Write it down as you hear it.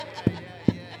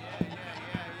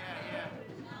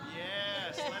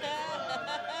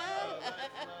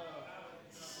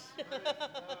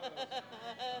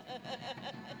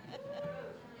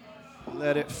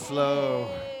Let it flow.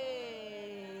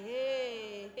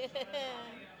 Yummy,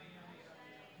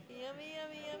 yummy,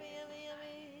 yummy, yummy,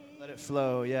 yummy. Let it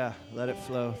flow. Yeah, let it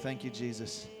flow. Thank you,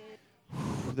 Jesus.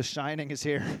 The shining is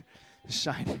here. The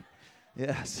shining.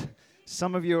 Yes.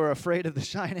 Some of you are afraid of the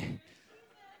shining.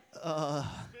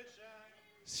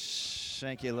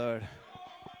 Thank you, Lord.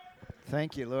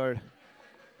 Thank you, Lord.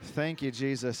 Thank you,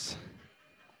 Jesus.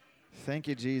 Thank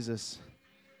you, Jesus.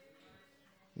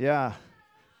 Yeah.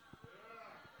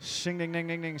 Shing, ding, ding,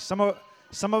 ding, ding. Some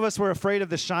of us were afraid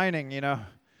of the shining, you know.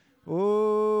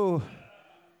 Ooh.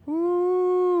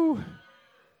 Ooh.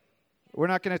 We're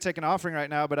not going to take an offering right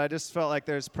now, but I just felt like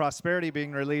there's prosperity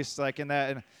being released, like in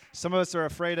that. And some of us are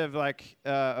afraid of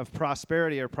of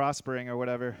prosperity or prospering or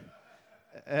whatever.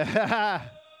 And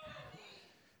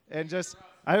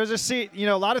I was just seeing,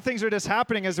 a lot of things are just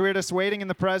happening as we're just waiting in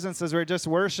the presence, as we're just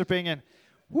worshiping, and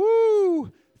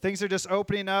woo, things are just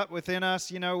opening up within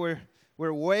us. We're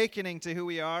awakening to who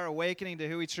we are, awakening to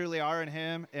who we truly are in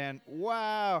Him, and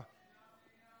wow,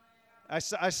 I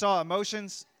saw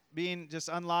emotions being just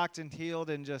unlocked and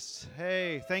healed, and just,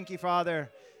 hey, thank you,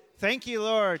 Father. Thank you,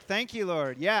 Lord. Thank you,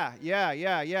 Lord. Yeah.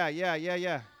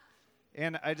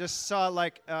 And I just saw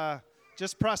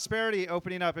just prosperity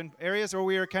opening up in areas where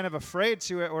we were kind of afraid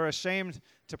to it or ashamed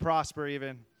to prosper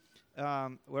even,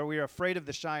 where we were afraid of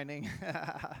the shining.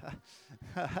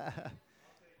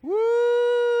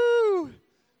 Woo!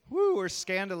 Woo! We're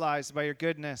scandalized by your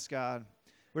goodness, God.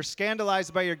 We're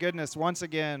scandalized by your goodness once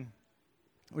again.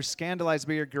 We're scandalized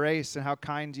by your grace and how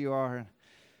kind you are. And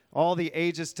all the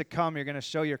ages to come, you're going to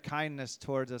show your kindness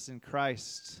towards us in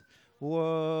Christ.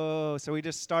 Whoa. So we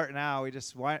just start now.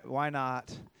 Why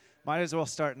not? Might as well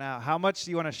start now. How much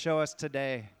do you want to show us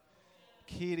today?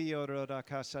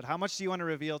 How much do you want to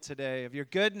reveal today of your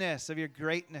goodness, of your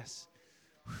greatness,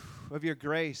 of your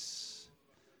grace,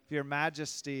 of your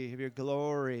majesty, of your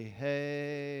glory?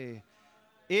 Hey.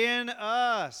 In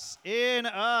us.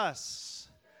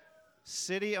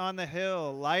 City on the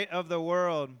hill, light of the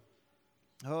world.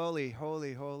 Holy,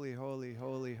 holy, holy, holy,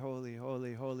 holy, holy,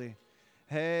 holy, holy.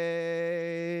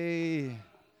 Hey.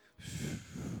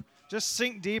 Just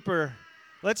sink deeper.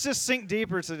 Let's just sink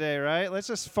deeper today, right? Let's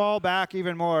just fall back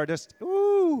even more. Just,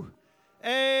 ooh.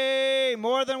 Hey,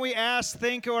 more than we ask,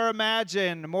 think, or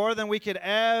imagine. More than we could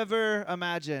ever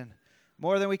imagine.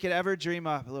 More than we could ever dream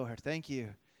up, Lord. Thank you.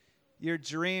 Your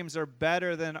dreams are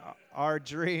better than our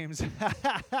dreams.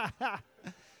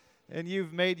 And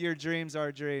you've made your dreams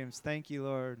our dreams. Thank you,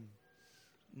 Lord.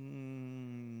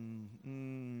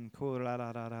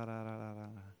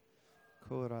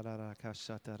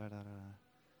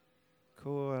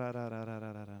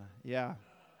 Yeah.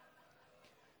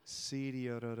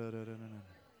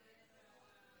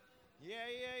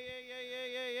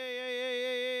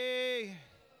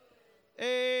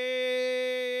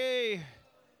 Hey.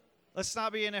 Let's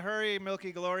not be in a hurry,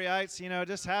 Milky Gloryites.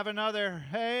 Just have another.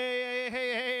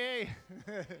 Hey.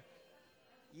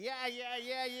 Yeah.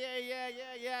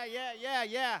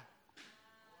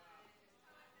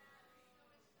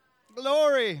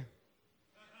 Glory.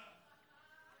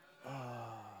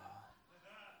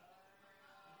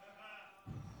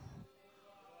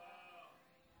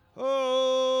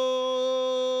 Oh.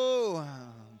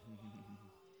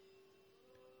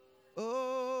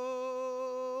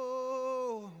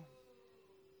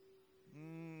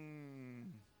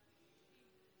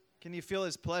 Can you feel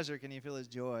His pleasure? Can you feel His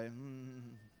joy?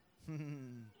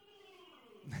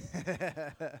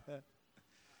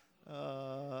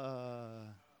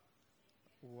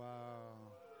 Wow.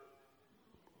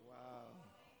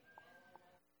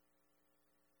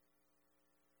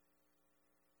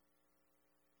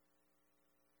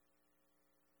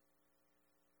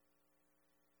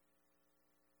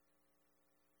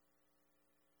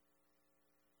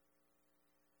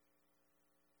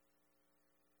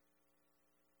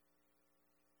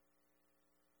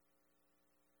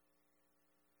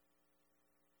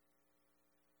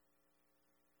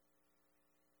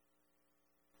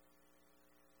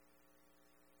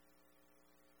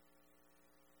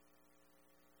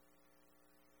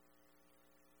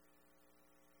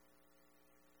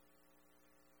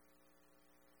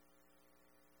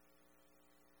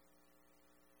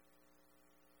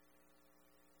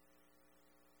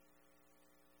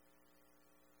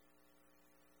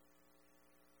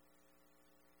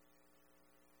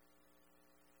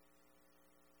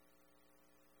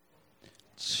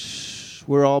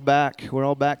 We're all back. We're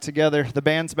all back together. The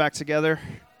band's back together.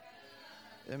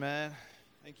 Amen.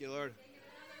 Thank you, Lord.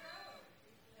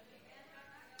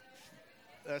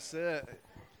 That's it.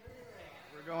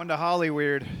 We're going to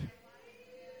Hollyweird.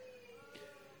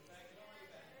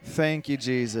 Thank you,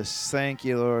 Jesus. Thank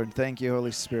you, Lord. Thank you,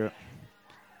 Holy Spirit.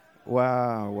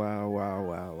 Wow, wow, wow,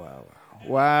 wow, wow, wow.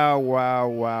 Wow, wow,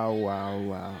 wow, wow,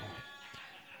 wow.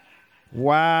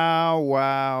 Wow,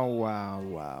 wow, wow,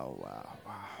 wow, wow,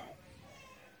 wow.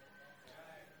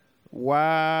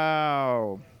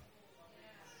 Wow.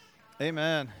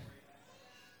 Amen.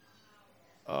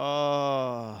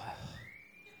 Oh.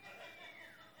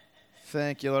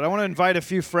 Thank you, Lord. I want to invite a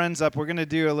few friends up. We're going to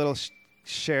do a little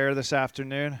share this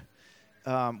afternoon.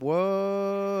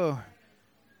 Whoa.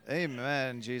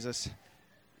 Amen, Jesus.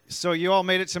 So you all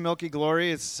made it to Milky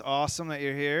Glory. It's awesome that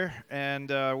you're here. And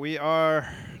we are,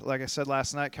 like I said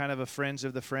last night, kind of a fringe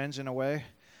of the fringe in a way.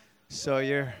 So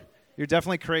you're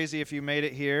definitely crazy if you made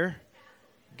it here.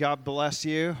 God bless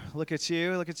you. Look at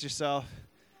you. Look at yourself.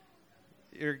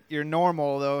 You're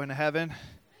normal, though, in heaven.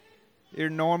 You're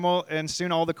normal, and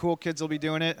soon all the cool kids will be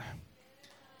doing it.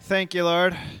 Thank you,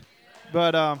 Lord.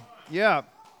 But, yeah.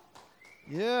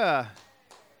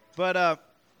 But,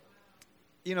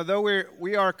 though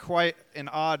we are quite an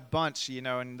odd bunch,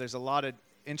 and there's a lot of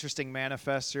interesting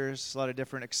manifestors, a lot of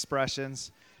different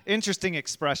expressions, interesting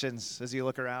expressions as you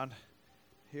look around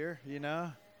here,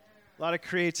 a lot of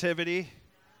creativity.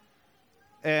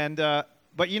 And, but,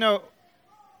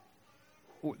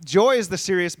 joy is the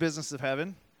serious business of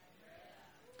heaven.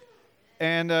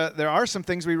 And there are some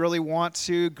things we really want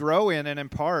to grow in and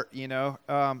impart,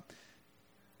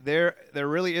 There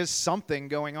really is something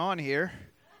going on here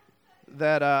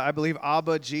that I believe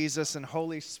Abba, Jesus, and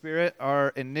Holy Spirit are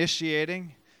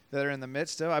initiating, that are in the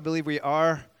midst of. I believe we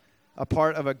are a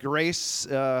part of a grace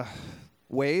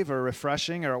wave or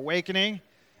refreshing or awakening,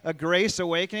 a grace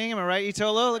awakening. Am I right,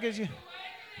 Itolo? Look at you.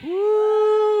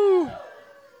 Woo!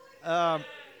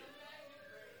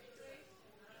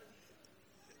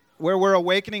 Where we're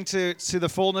awakening to the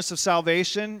fullness of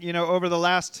salvation, over the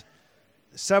last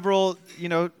several,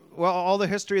 all the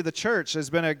history of the church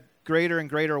has been a greater and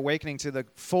greater awakening to the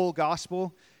full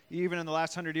gospel. Even in the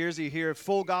last 100 years, you hear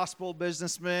full gospel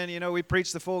businessmen, we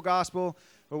preach the full gospel,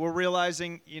 but we're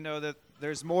realizing, that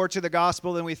there's more to the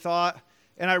gospel than we thought.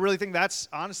 And I really think that's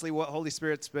honestly what Holy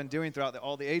Spirit's been doing throughout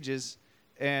all the ages.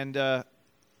 And,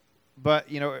 but,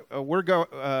 we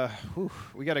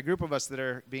got a group of us that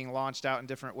are being launched out in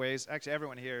different ways. Actually,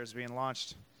 everyone here is being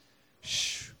launched.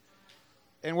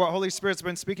 And what Holy Spirit's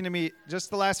been speaking to me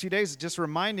just the last few days, just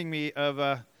reminding me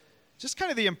of just kind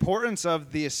of the importance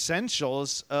of the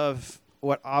essentials of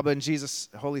what Abba and Jesus,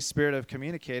 Holy Spirit, have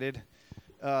communicated.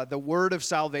 The word of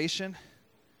salvation.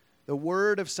 The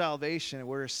word of salvation.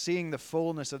 We're seeing the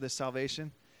fullness of this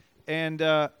salvation. And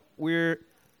we're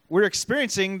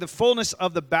experiencing the fullness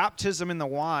of the baptism in the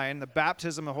wine, the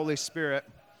baptism of the Holy Spirit.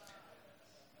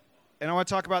 And I want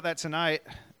to talk about that tonight.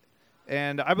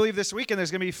 And I believe this weekend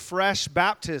there's going to be fresh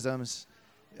baptisms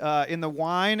in the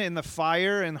wine, in the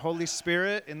fire, in the Holy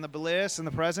Spirit, in the bliss, in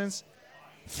the presence.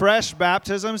 Fresh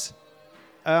baptisms.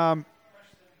 And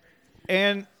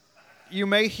you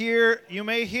may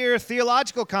hear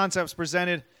theological concepts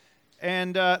presented.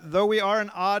 And though we are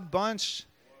an odd bunch,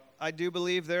 I do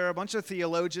believe there are a bunch of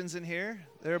theologians in here.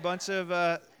 There are a bunch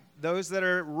of those that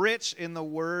are rich in the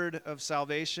word of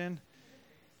salvation.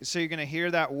 So you're going to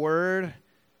hear that word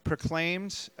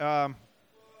proclaimed.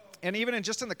 And even in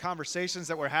the conversations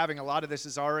that we're having, a lot of this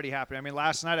is already happening. I mean,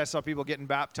 last night I saw people getting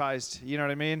baptized, you know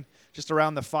what I mean? Just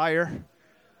around the fire.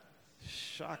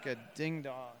 Shaka ding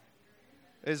dong.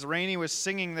 As Rainey was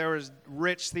singing, there was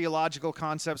rich theological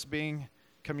concepts being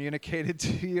communicated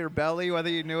to your belly, whether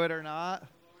you knew it or not.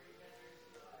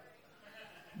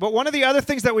 But one of the other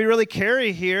things that we really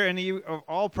carry here, and you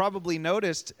all probably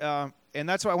noticed, and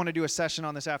that's why I want to do a session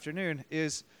on this afternoon,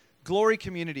 is glory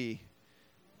community.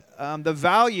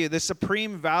 The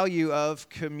supreme value of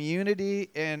community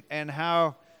and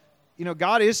how,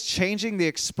 God is changing the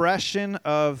expression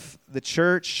of the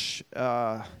church.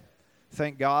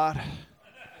 Thank God.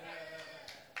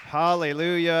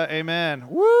 Hallelujah. Amen.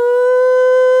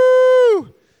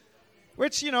 Woo!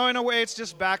 Which, in a way, it's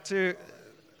just back to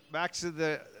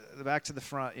the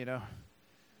front,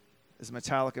 as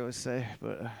Metallica would say,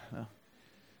 but no.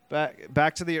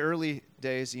 Back to the early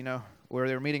days, where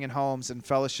they were meeting in homes and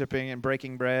fellowshipping and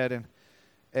breaking bread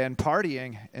and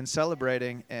partying and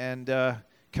celebrating and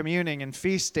communing and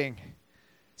feasting.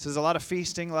 So there's a lot of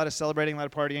feasting, a lot of celebrating, a lot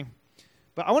of partying.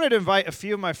 But I wanted to invite a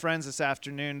few of my friends this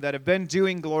afternoon that have been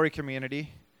doing Glory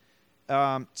Community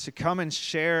to come and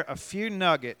share a few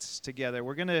nuggets together.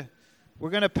 We're gonna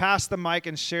pass the mic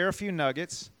and share a few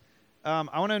nuggets.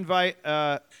 I want to invite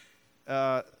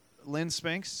Lynn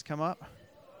Spinks, come up.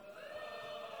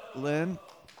 Lynn.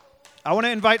 I want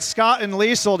to invite Scott and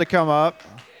Liesel to come up.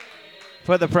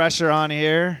 Put the pressure on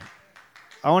here.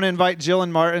 I want to invite Jill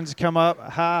and Martin to come up.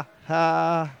 Ha,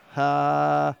 ha,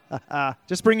 ha, ha, ha.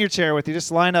 Just bring your chair with you.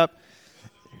 Just line up.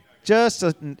 Just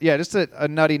a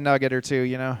nutty nugget or two,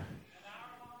 you know.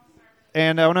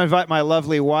 And I want to invite my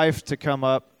lovely wife to come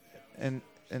up and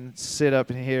sit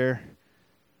up in here.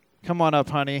 Come on up,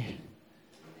 honey.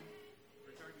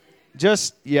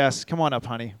 Come on up,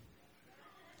 honey.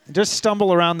 Just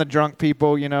stumble around the drunk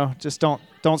people, you know. Just don't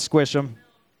squish them.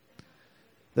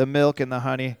 The milk and the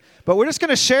honey. But we're just going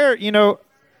to share, you know,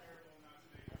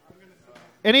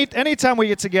 anytime we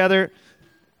get together,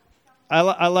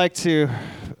 I like to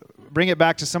bring it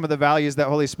back to some of the values that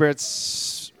Holy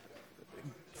Spirit's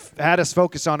had us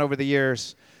focus on over the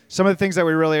years. Some of the things that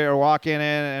we really are walking in,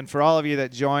 and for all of you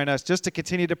that join us, just to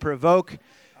continue to provoke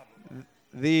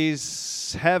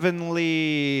these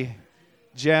heavenly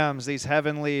gems, these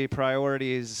heavenly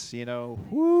priorities, you know,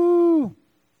 woo,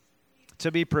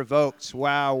 to be provoked.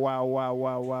 Wow, wow, wow,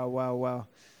 wow, wow, wow, wow.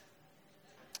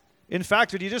 In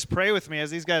fact, would you just pray with me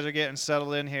as these guys are getting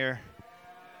settled in here?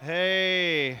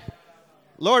 Hey,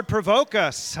 Lord, provoke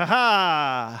us. Ha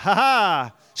ha, ha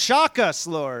ha. Shock us,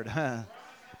 Lord.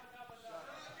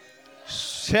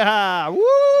 Yeah,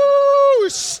 woo!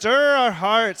 Stir our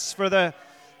hearts for the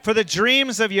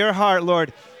dreams of your heart,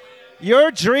 Lord.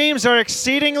 Your dreams are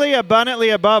exceedingly abundantly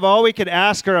above all we could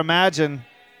ask or imagine.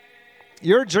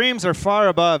 Your dreams are far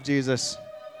above, Jesus.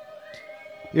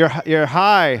 You're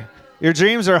high. Your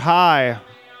dreams are high.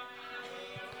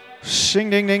 Shing,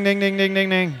 ding, ding, ding, ding, ding, ding,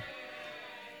 ding.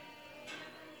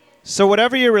 So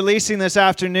whatever you're releasing this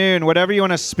afternoon, whatever you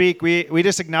want to speak, we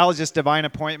just acknowledge this divine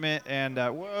appointment. And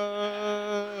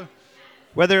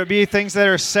whether it be things that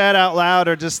are said out loud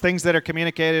or just things that are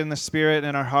communicated in the Spirit and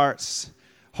in our hearts.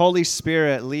 Holy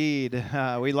Spirit, lead.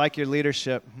 We like your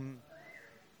leadership.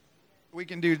 We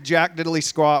can do Jack Diddley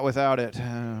Squat without it.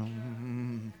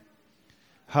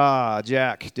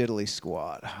 Jack Diddley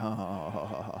Squat. Ha, ha,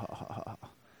 ha, ha, ha.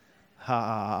 Ha,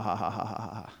 ha, ha,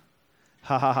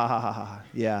 ha, ha, ha.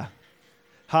 Yeah.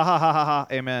 Ha, ha, ha, ha, ha.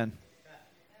 Amen.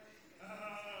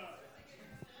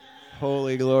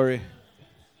 Holy glory.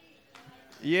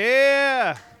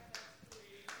 Yeah.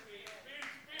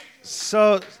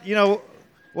 So, you know,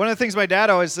 one of the things my dad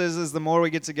always says is the more we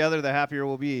get together, the happier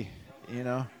we'll be, you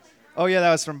know. Oh, yeah,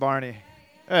 that was from Barney.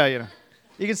 Yeah, you know.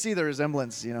 You can see the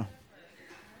resemblance, you know.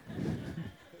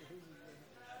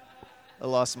 I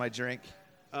lost my drink.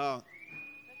 Oh.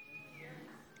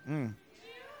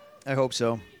 I hope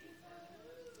so.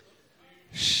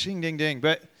 Shing, ding, ding.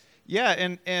 But, yeah,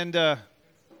 and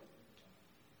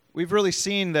we've really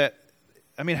seen that.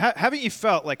 I mean, haven't you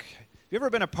felt like, have you ever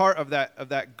been a part of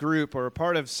that group or a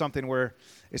part of something where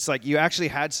it's like you actually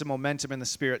had some momentum in the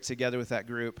Spirit together with that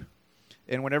group?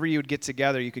 And whenever you would get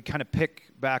together, you could kind of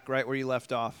pick back right where you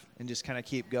left off and just kind of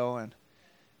keep going.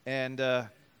 And I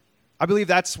believe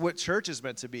that's what church is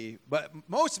meant to be. But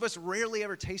most of us rarely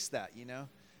ever taste that, you know?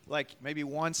 Like maybe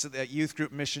once at that youth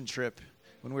group mission trip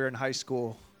when we were in high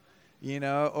school, you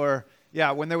know? Or,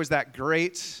 yeah, when there was that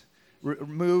great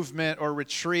movement or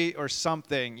retreat or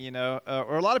something, you know?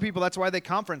 Or a lot of people, that's why they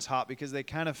conference hop, because they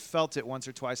kind of felt it once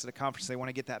or twice at a conference. They want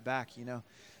to get that back, you know?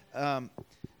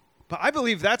 But I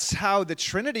believe that's how the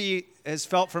Trinity has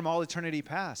felt from all eternity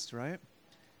past, right?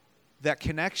 That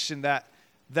connection, that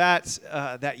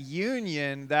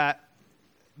union, that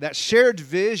shared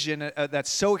vision that's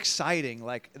so exciting,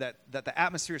 like that the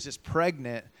atmosphere is just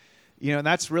pregnant, you know, and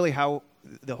that's really how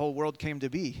the whole world came to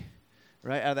be,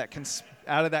 right? Out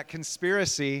of that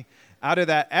conspiracy, out of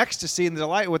that ecstasy and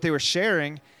delight, what they were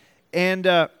sharing. And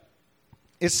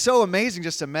it's so amazing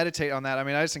just to meditate on that. I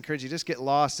mean, I just encourage you, just get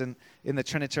lost in the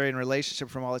Trinitarian relationship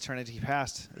from all eternity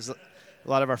past, as a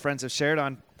lot of our friends have shared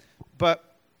on. But,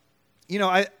 you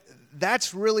know,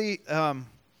 that's really,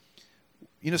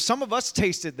 you know, some of us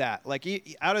tasted that.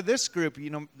 Like, out of this group,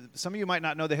 you know, some of you might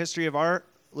not know the history of our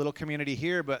little community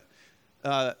here, but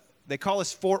they call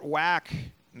us Fort Whack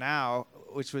now,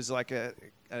 which was like a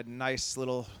nice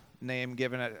little name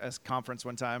given at a conference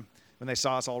one time when they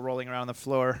saw us all rolling around the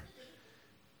floor.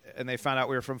 And they found out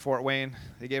we were from Fort Wayne.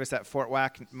 They gave us that Fort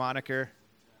Whack moniker.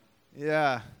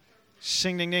 Yeah.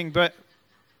 Shing, ding, ding. But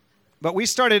we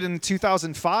started in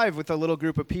 2005 with a little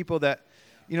group of people that,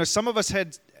 you know, some of us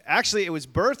had, actually it was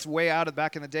birthed way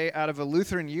back in the day out of a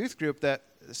Lutheran youth group that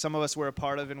some of us were a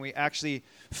part of, and we actually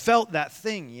felt that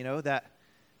thing, you know, that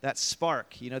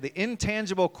spark, you know, the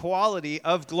intangible quality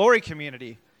of Glory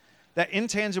Community, that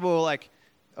intangible, like,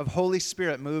 of Holy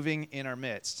Spirit moving in our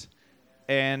midst.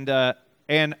 And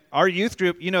our youth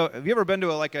group, you know, have you ever been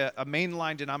to a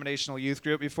mainline denominational youth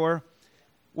group before?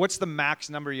 What's the max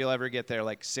number you'll ever get there?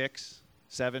 Like 6,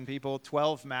 7 people?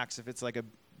 12 max if it's like a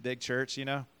big church, you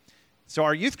know? So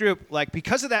our youth group, like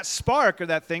because of that spark or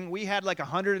that thing, we had like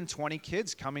 120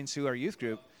 kids coming to our youth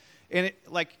group. And it,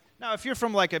 like, now if you're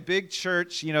from like a big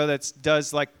church, you know, that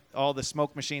does like all the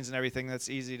smoke machines and everything, that's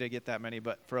easy to get that many.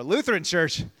 But for a Lutheran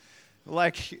church,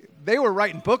 like they were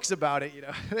writing books about it, you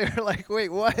know. They were like,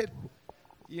 wait, what?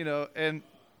 You know, and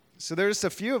so there's a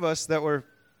few of us that were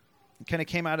kind of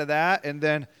came out of that. And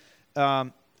then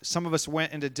some of us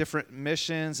went into different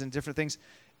missions and different things.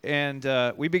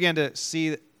 And we began to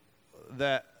see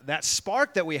that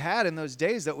spark that we had in those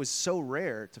days that was so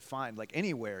rare to find, like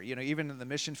anywhere, you know, even in the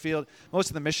mission field. Most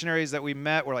of the missionaries that we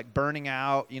met were like burning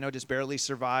out, you know, just barely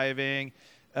surviving,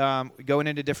 going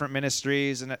into different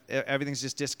ministries, and everything's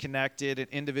just disconnected and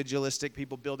individualistic,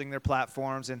 people building their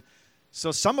platforms. And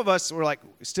so some of us were like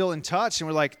still in touch, and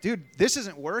we're like, dude, this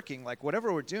isn't working. Like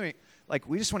whatever we're doing, like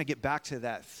we just want to get back to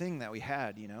that thing that we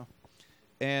had, you know.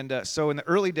 And so in the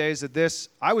early days of this,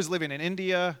 I was living in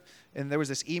India, and there was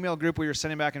this email group we were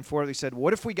sending back and forth. We said,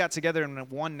 what if we got together in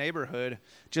one neighborhood,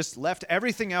 just left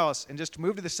everything else, and just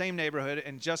moved to the same neighborhood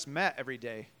and just met every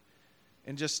day,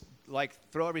 and just like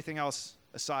throw everything else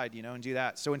aside, you know, and do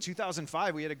that. So in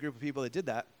 2005, we had a group of people that did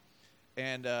that,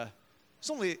 and there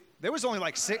was only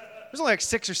like 6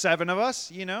 or 7 of us,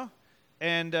 you know,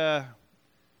 and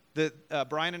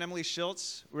Brian and Emily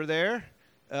Schultz were there.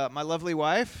 My lovely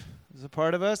wife was a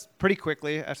part of us pretty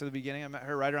quickly after the beginning. I met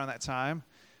her right around that time.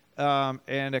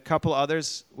 And a couple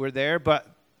others were there, but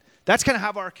that's kind of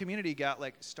how our community got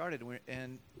like started.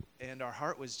 And our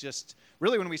heart was just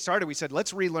really, when we started, we said,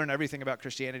 let's relearn everything about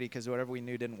Christianity because whatever we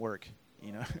knew didn't work,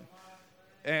 you know,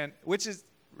 and which is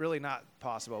really not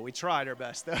possible. We tried our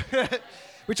best though.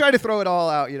 We tried to throw it all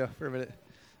out, you know, for a minute,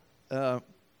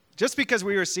 just because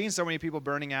we were seeing so many people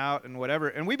burning out and whatever.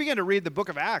 And we began to read the book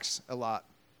of Acts a lot,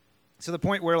 to the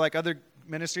point where like other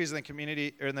ministries in the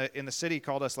community or in the city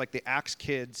called us like the Acts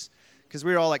kids, because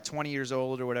we were all like 20 years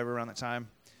old or whatever around the time.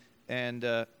 And we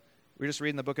were just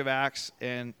reading the book of Acts,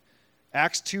 and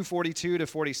Acts 2:42 to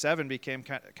 47 became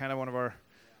kind of one of our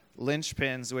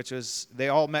linchpins, which was they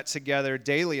all met together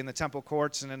daily in the temple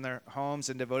courts and in their homes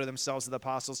and devoted themselves to the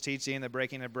apostles' teaching, the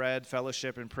breaking of bread,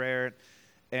 fellowship, and prayer.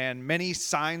 And many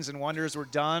signs and wonders were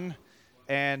done,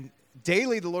 and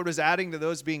daily the Lord was adding to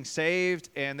those being saved,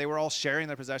 and they were all sharing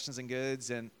their possessions and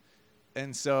goods.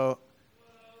 And so,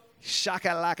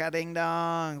 shaka-laka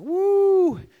ding-dong,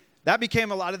 woo! That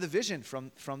became a lot of the vision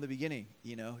from the beginning,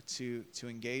 you know, to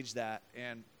engage that.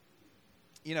 And,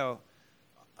 you know,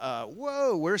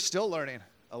 we're still learning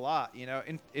a lot, you know.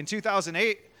 In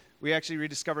 2008, we actually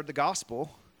rediscovered the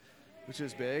gospel, which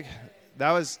was big.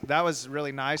 That was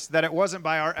really nice, that it wasn't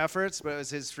by our efforts, but it was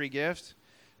his free gift,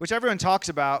 which everyone talks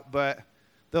about, but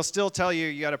they'll still tell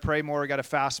you got to pray more, you got to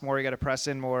fast more, you got to press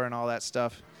in more, and all that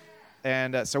stuff.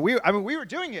 And so we were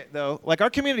doing it, though. Like,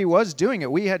 our community was doing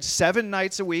it. We had 7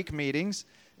 nights a week meetings.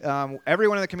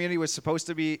 Everyone in the community was supposed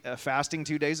to be fasting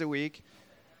 2 days a week.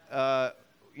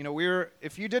 You know,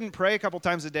 if you didn't pray a couple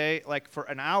times a day, like for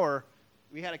an hour,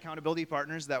 we had accountability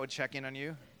partners that would check in on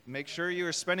you. Make sure you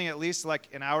were spending at least like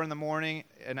an hour in the morning,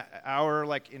 an hour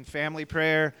like in family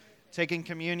prayer, taking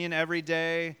communion every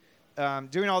day,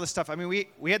 doing all this stuff. I mean,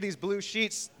 we had these blue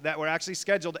sheets that were actually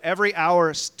scheduled every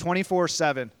hour,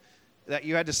 24/7, that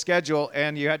you had to schedule,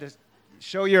 and you had to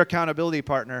show your accountability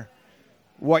partner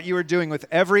what you were doing with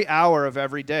every hour of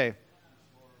every day.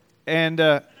 And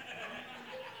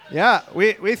yeah,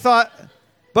 we thought,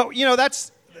 but you know,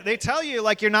 they tell you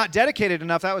like you're not dedicated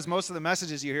enough. That was most of the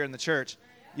messages you hear in the church.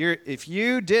 If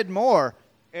you did more,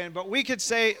 but we could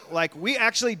say like we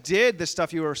actually did the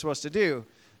stuff you were supposed to do.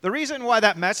 The reason why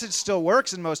that message still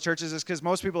works in most churches is because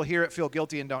most people hear it, feel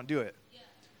guilty, and don't do it. Yeah.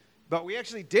 But we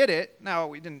actually did it. Now,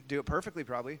 we didn't do it perfectly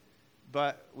probably,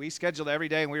 but we scheduled every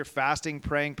day, and we were fasting,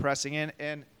 praying, pressing in,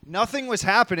 and nothing was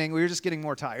happening. We were just getting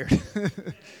more tired. We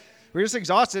were just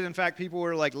exhausted. In fact, people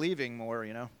were like leaving more,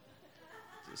 you know,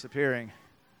 disappearing.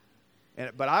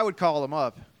 But I would call them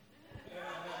up.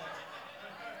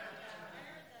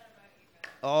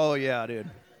 Oh, yeah, dude.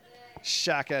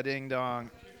 Shaka ding dong.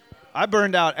 I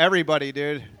burned out everybody,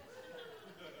 dude.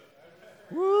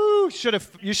 Woo!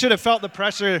 You should have felt the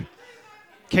pressure.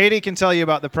 Katie can tell you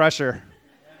about the pressure.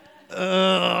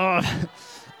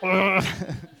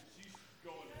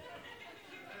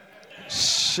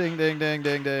 Shing ding ding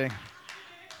ding ding.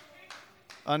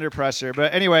 Under pressure.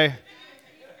 But anyway,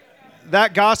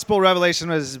 that gospel revelation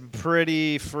was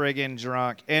pretty friggin'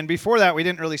 drunk. And before that, we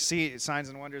didn't really see signs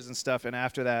and wonders and stuff. And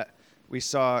after that, we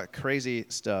saw crazy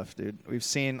stuff, dude. We've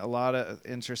seen a lot of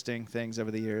interesting things over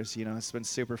the years. You know, it's been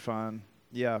super fun.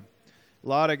 Yeah. A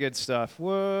lot of good stuff.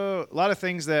 Whoa. A lot of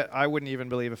things that I wouldn't even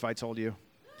believe if I told you.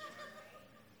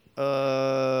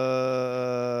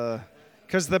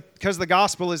 Because the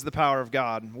gospel is the power of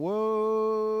God.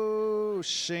 Whoa,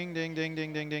 shing, ding, ding,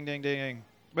 ding, ding, ding, ding, ding.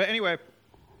 But anyway,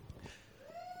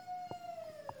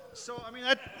 so I mean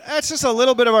that's just a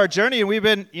little bit of our journey, and we've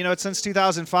been, since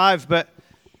 2005, but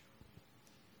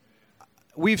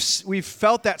we've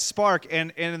felt that spark,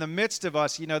 and in the midst of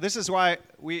us, this is why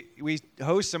we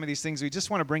host some of these things. We just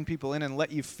want to bring people in and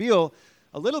let you feel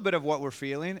a little bit of what we're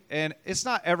feeling, and it's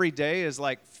not every day is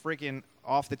like freaking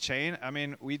off the chain. I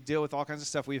mean, we deal with all kinds of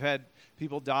stuff. We've had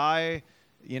people die,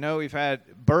 we've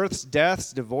had births,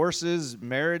 deaths, divorces,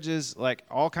 marriages, like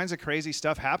all kinds of crazy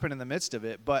stuff happen in the midst of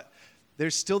it, but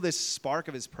there's still this spark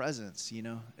of his presence,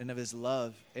 and of his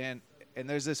love, and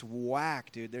there's this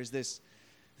whack, dude. There's this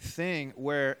thing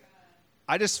where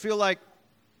I just feel like,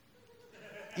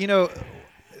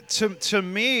 to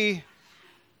me,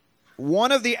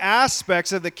 one of the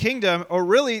aspects of the kingdom, or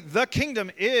really the kingdom,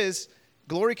 is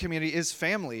Glory Community, is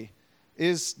family.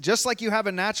 Is just like you have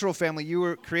a natural family, you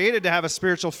were created to have a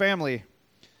spiritual family.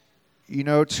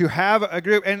 To have a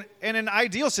group, and in an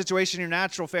ideal situation, your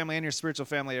natural family and your spiritual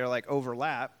family are like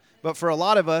overlap. But for a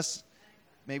lot of us,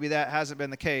 maybe that hasn't been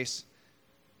the case.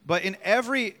 But in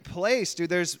every place, dude,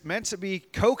 there's meant to be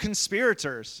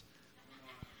co-conspirators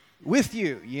with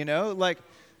you, like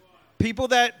people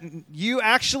that you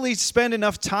actually spend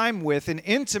enough time with, an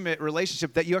intimate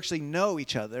relationship that you actually know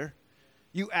each other.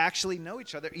 You actually know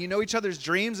each other. You know each other's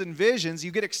dreams and visions.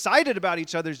 You get excited about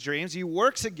each other's dreams. You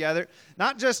work together.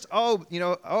 Not just,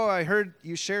 I heard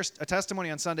you share a testimony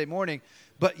on Sunday morning,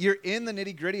 but you're in the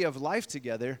nitty-gritty of life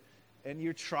together, and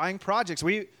you're trying projects.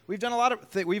 We've done a lot of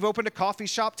things. We've opened a coffee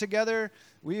shop together.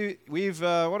 We've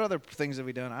what other things have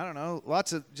we done? I don't know.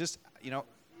 Lots of just,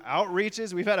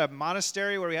 outreaches. We've had a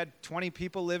monastery where we had 20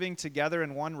 people living together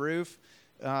in one roof,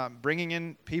 bringing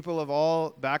in people of all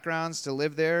backgrounds to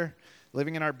live there.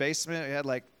 Living in our basement, we had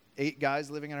like 8 guys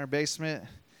living in our basement,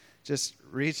 just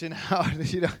reaching out,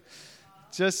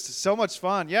 just so much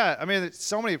fun. Yeah, I mean,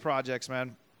 so many projects,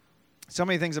 man. So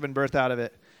many things have been birthed out of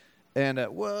it. And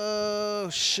whoa,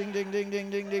 shing, ding, ding, ding,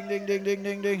 ding, ding, ding, ding, ding,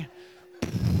 ding, ding.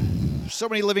 So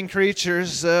many living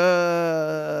creatures.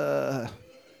 And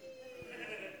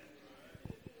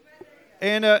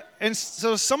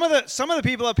so some of the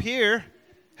people up here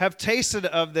have tasted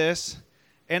of this.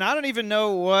 And I don't even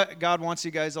know what God wants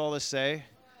you guys all to say,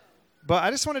 but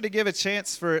I just wanted to give a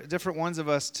chance for different ones of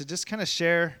us to just kind of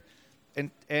share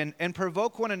and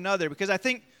provoke one another, because I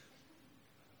think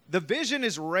the vision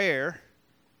is rare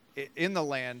in the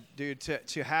land, dude,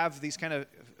 to have these kind of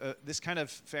this kind of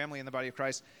family in the body of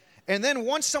Christ. And then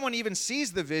once someone even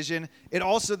sees the vision, it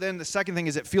also then the second thing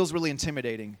is it feels really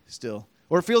intimidating still,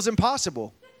 or it feels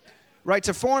impossible. Right,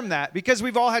 to form that, because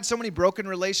we've all had so many broken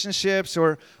relationships,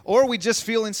 or we just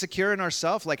feel insecure in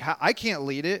ourselves, like I can't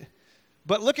lead it.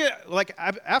 But look at, like,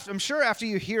 I'm sure after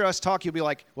you hear us talk, you'll be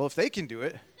like, well, if they can do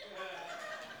it.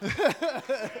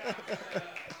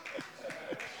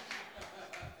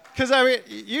 Because I mean,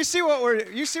 you see what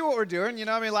we're doing.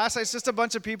 I mean, last night it's just a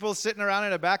bunch of people sitting around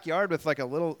in a backyard with like a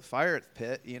little fire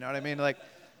pit. You know what I mean? Like,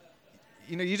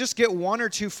 you just get 1 or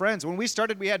 2 friends. When we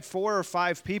started, we had 4 or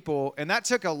 5 people, and that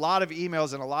took a lot of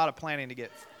emails and a lot of planning to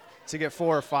get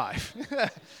 4 or 5.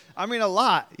 I mean, a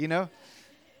lot,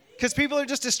 because people are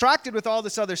just distracted with all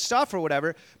this other stuff or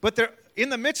whatever. But they're in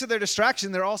the midst of their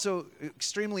distraction, they're also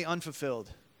extremely unfulfilled,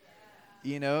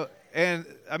 And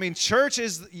I mean, church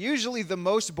is usually the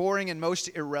most boring and most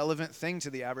irrelevant thing to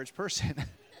the average person.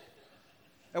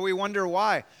 And we wonder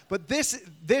why. But this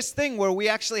thing where we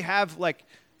actually have like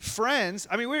friends,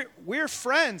 I mean, we're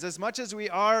friends as much as we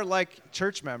are like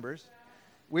church members.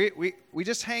 We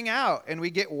just hang out and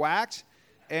we get whacked,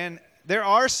 and there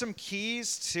are some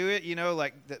keys to it,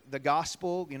 like the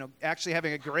gospel, actually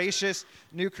having a gracious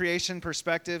new creation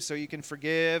perspective so you can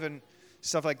forgive and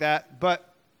stuff like that.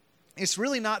 But it's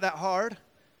really not that hard,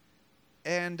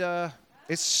 and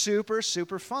it's super,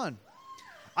 super fun.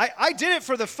 I did it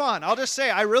for the fun. I'll just say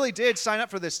I really did sign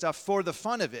up for this stuff for the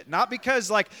fun of it. Not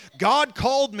because, like, God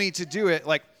called me to do it.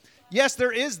 Like, yes,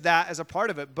 there is that as a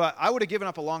part of it, but I would have given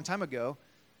up a long time ago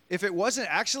if it wasn't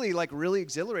actually, like, really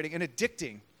exhilarating and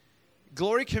addicting.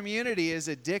 Glory Community is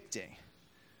addicting.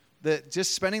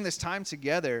 Just spending this time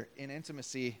together in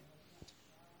intimacy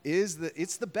it's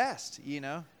the best,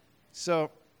 So,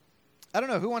 I don't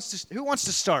know, who wants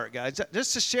to start, guys?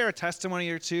 Just to share a testimony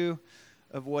or two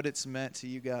of what it's meant to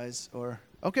you guys, or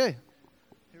okay,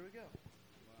 here we go.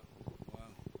 Wow.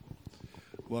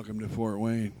 Welcome to Fort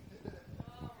Wayne.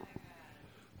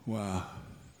 Wow.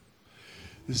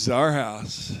 This is our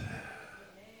house.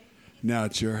 Now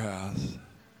it's your house.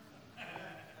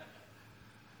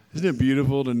 Isn't it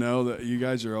beautiful to know that you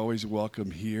guys are always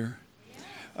welcome here?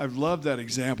 I've loved that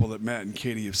example that Matt and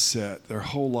Katie have set. Their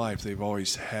whole life, they've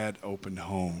always had open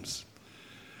homes,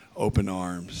 open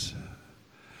arms.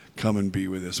 Come and be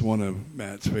with us. One of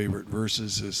Matt's favorite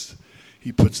verses is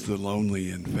he puts the lonely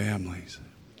in families.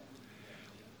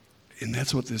 And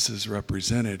that's what this is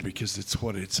represented, because it's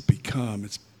what it's become.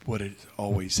 It's what it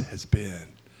always has been.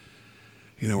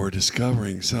 You know, we're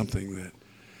discovering something that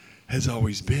has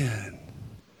always been.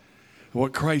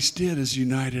 What Christ did is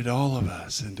united all of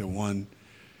us into one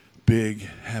big,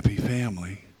 happy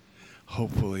family,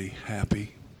 hopefully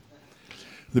happy.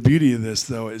 The beauty of this,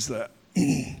 though, is that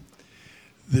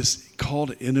this call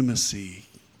to intimacy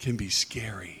can be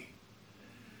scary.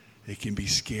 It can be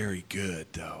scary good,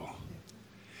 though.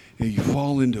 And you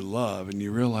fall into love and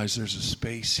you realize there's a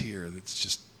space here that's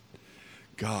just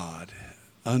God,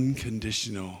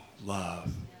 unconditional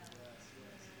love.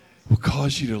 Will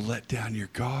cause you to let down your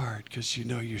guard because you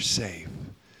know you're safe.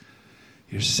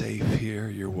 You're safe here.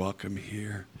 You're welcome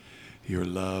here. You're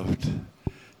loved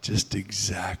just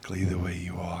exactly the way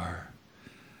you are,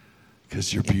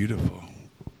 because you're beautiful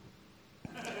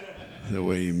the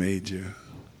way he made you.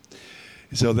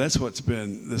 So that's what's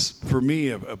been this for me,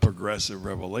 a progressive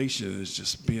revelation, is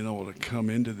just being able to come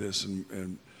into this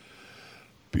and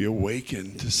be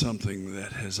awakened to something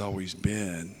that has always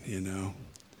been, you know.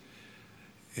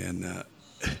 And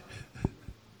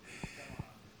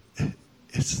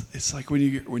it's like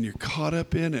when you're caught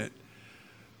up in it,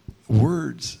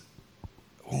 words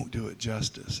won't do it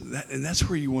justice. And that's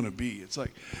where you want to be. It's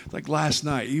like last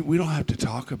night. We don't have to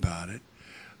talk about it.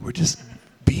 We're just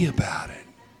be about it.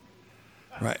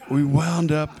 Right? We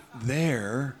wound up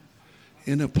there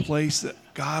in a place that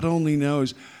God only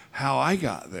knows how I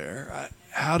got there.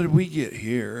 How did we get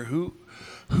here? Who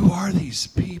are these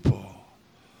people?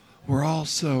 We're all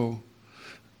so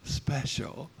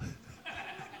special.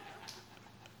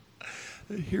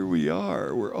 Here we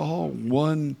are. We're all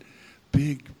one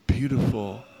big,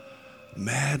 beautiful,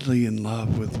 madly in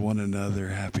love with one another,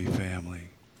 happy family.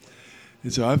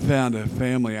 And so I've found a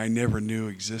family I never knew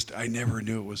existed. I never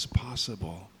knew it was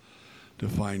possible to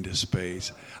find a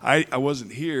space. I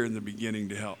wasn't here in the beginning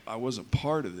to help. I wasn't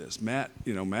part of this. Matt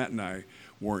and I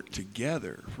weren't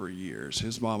together for years.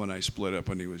 His mom and I split up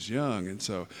when he was young, and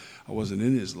so I wasn't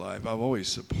in his life. I've always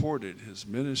supported his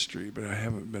ministry, but I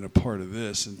haven't been a part of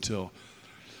this until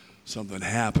something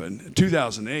happened. In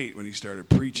 2008, when he started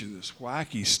preaching this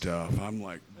wacky stuff, I'm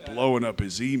like blowing up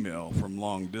his email from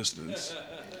long distance.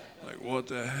 Like, what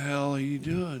the hell are you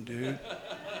doing, dude?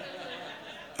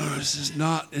 This is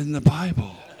not in the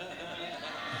Bible.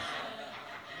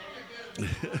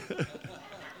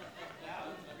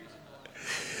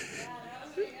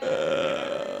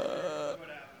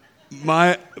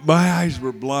 My eyes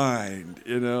were blind,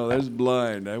 you know. I was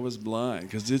blind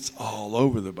because it's all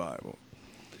over the Bible.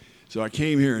 So I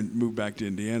came here and moved back to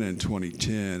Indiana in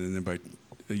 2010, and then by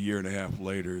a year and a half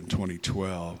later, in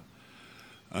 2012,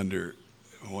 under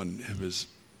one of his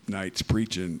nights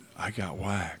preaching, I got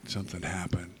whacked. Something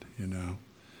happened, you know,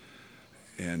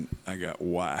 and I got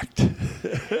whacked.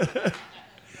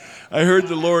 I heard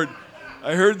the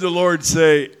Lord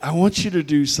say, I want you to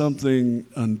do something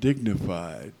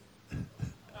undignified.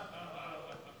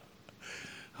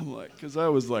 I'm like, because I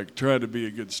was like trying to be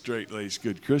a good straight-laced,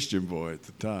 good Christian boy at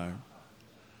the time.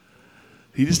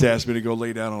 He just asked me to go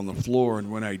lay down on the floor,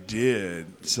 and when I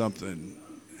did, something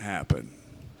happened.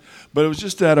 But it was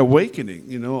just that awakening,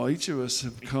 you know. Each of us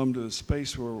have come to a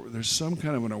space where there's some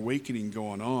kind of an awakening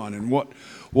going on, and what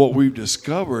we've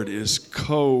discovered is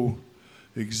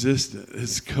co-existent.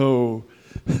 It's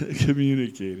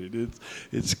co-communicated.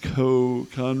 It's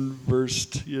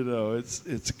co-conversed. You know.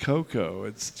 It's cocoa.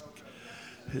 It's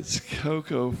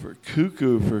cocoa for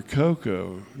cuckoo for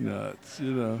cocoa nuts.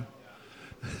 You know.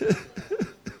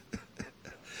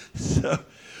 So,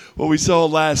 what we saw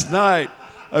last night.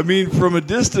 I mean, from a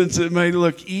distance, it may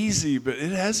look easy, but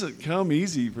it hasn't come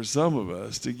easy for some of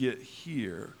us to get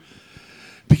here,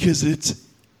 because it's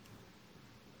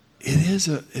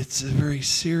a very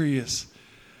serious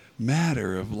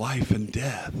matter of life and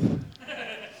death.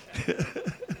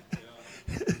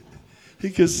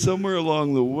 Because somewhere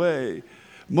along the way,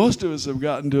 most of us have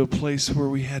gotten to a place where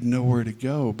we had nowhere to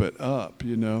go but up.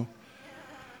 You know,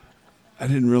 I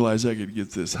didn't realize I could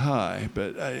get this high,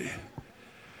 but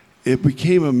it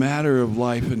became a matter of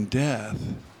life and death.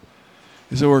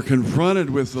 And so we're confronted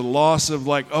with the loss of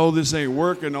like, oh, this ain't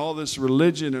working, all this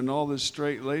religion and all this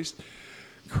straight-laced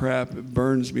crap, it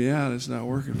burns me out, it's not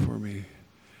working for me.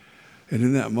 And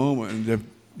in that moment, and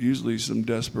usually some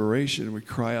desperation, we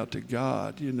cry out to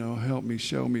God, you know, help me,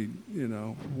 show me, you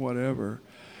know, whatever.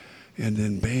 And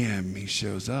then bam, he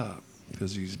shows up,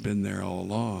 because he's been there all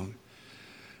along.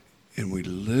 And we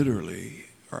literally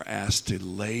are asked to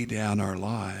lay down our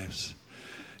lives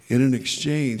in an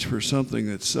exchange for something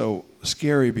that's so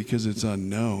scary because it's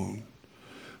unknown.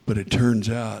 But it turns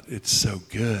out it's so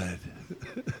good.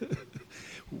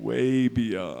 Way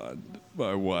beyond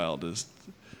my wildest.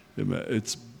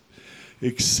 It's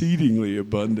exceedingly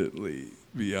abundantly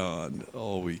beyond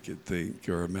all we could think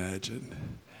or imagine.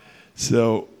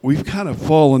 So we've kind of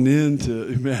fallen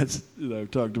into, Matt's, I've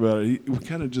talked about it, we've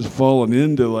kind of just fallen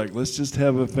into like, let's just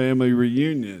have a family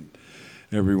reunion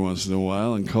every once in a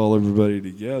while and call everybody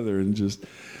together and just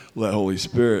let Holy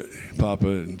Spirit, Papa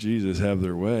and Jesus have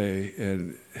their way.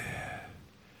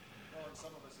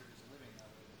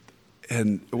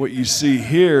 And what you see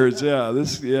here is,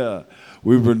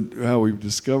 we've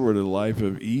discovered a life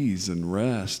of ease and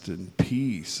rest and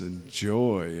peace and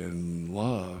joy and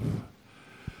love.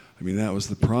 I mean, that was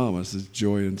the promise. It's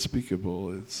joy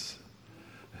unspeakable. It's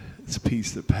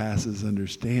peace that passes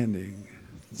understanding.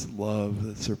 It's love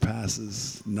that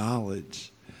surpasses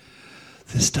knowledge.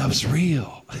 This stuff's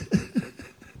real.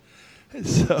 And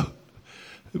so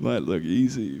it might look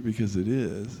easy because it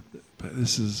is, but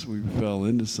we fell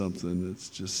into something that's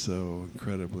just so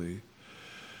incredibly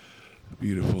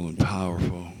beautiful and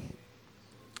powerful.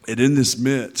 And in this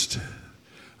midst,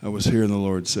 I was hearing the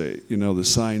Lord say, the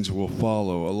signs will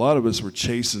follow. A lot of us were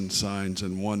chasing signs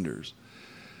and wonders.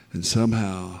 And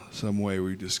somehow, some way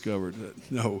we discovered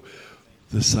that, no,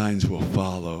 the signs will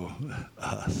follow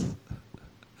us.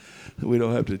 We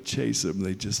don't have to chase them.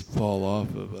 They just fall off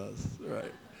of us,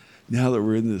 right? Now that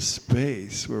we're in this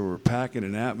space where we're packing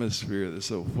an atmosphere that's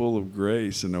so full of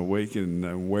grace and awakened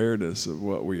awareness of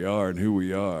what we are and who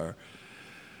we are,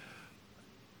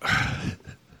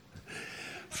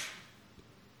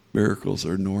 miracles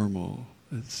are normal.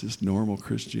 It's just normal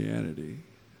Christianity.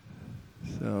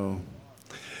 So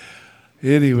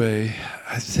anyway,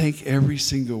 I thank every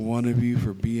single one of you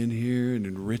for being here and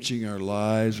enriching our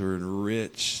lives. We're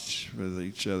enriched with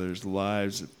each other's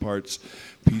lives, parts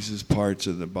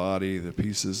of the body, the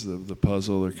pieces of the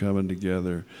puzzle are coming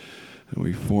together. And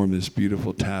we form this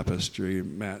beautiful tapestry.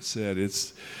 Matt said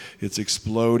it's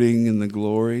exploding in the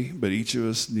glory, but each of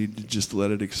us need to just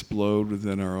let it explode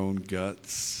within our own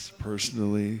guts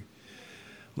personally.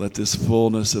 Let this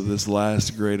fullness of this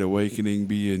last great awakening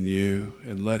be in you,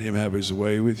 and let him have his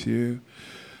way with you.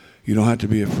 You don't have to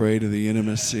be afraid of the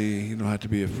intimacy. You don't have to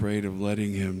be afraid of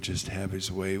letting him just have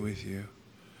his way with you.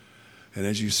 And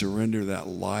as you surrender that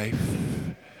life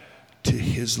to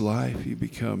his life, you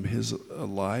become his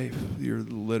life. You're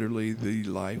literally the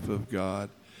life of God.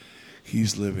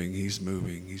 He's living, he's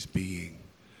moving, he's being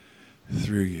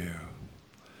through you.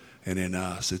 And in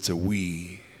us, it's a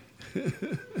we.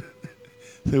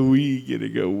 The we get to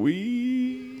go,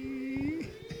 we.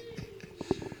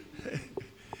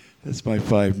 That's my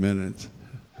 5 minutes.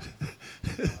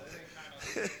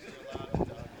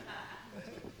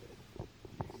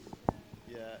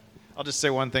 I'll just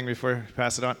say one thing before we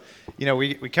pass it on.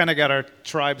 We kind of got our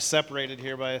tribe separated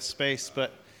here by a space,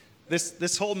 but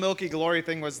this whole Milky Glory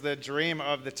thing was the dream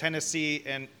of the Tennessee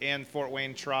and Fort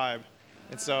Wayne tribe.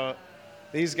 And so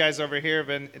these guys over here have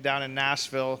been down in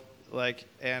Nashville,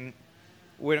 and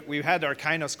we've had our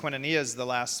Kainos Koinonias the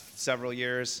last several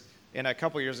years. And a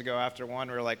couple years ago after one,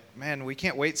 we were like, man, we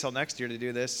can't wait till next year to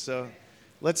do this, so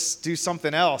let's do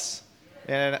something else.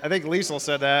 And I think Liesl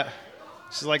said that.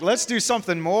 She's like, let's do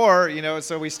something more,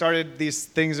 so we started these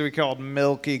things that we called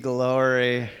Milky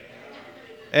Glory.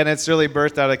 And it's really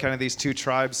birthed out of kind of these two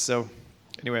tribes, so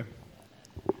anyway.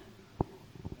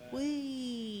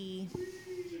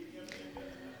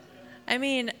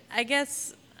 I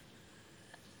guess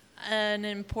an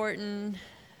important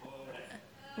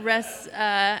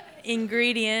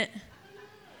ingredient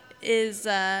is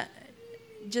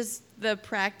just the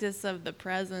practice of the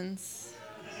presence.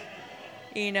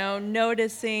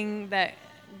 Noticing that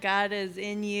God is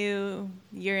in you,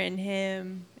 you're in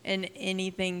him, and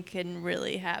anything can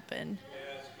really happen.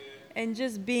 And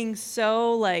just being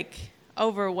so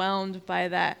overwhelmed by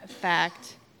that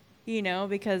fact,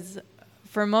 because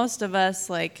for most of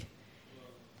us,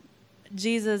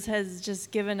 Jesus has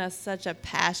just given us such a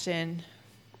passion,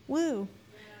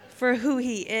 for who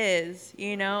he is,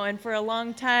 and for a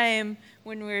long time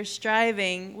when we're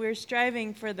striving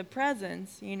for the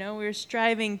presence, we're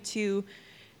striving to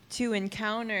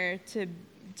encounter,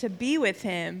 to be with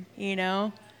him,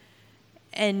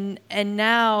 and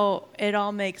now it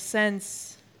all makes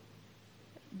sense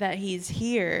that he's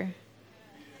here.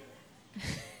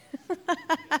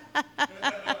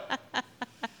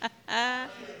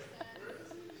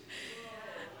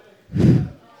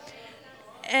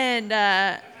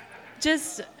 And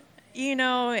just,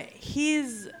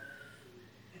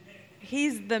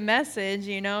 He's the message,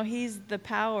 you know. He's the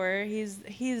power.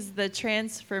 He's the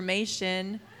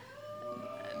transformation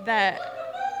that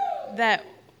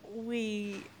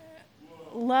we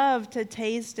love to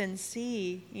taste and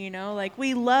see, you know. Like,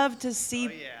 we love to see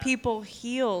people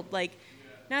healed, like,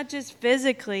 not just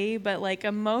physically, but like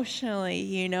emotionally,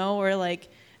 you know, or like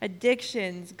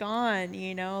addictions gone,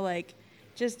 you know, like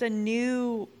just a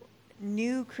new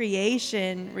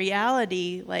creation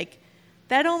reality. Like,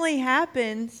 that only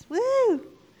happens,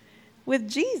 with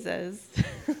Jesus.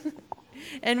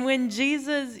 And when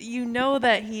Jesus, you know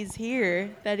that he's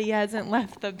here, that he hasn't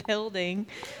left the building,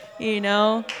 you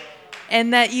know,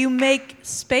 and that you make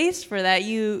space for that.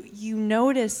 You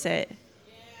notice it.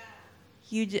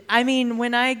 I mean,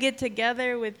 when I get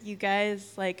together with you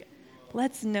guys, like,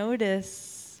 let's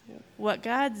notice what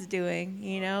God's doing,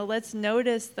 you know? Let's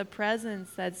notice the presence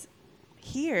that's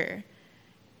here.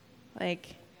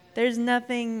 Like, there's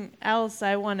nothing else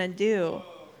I want to do.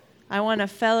 I want to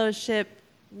fellowship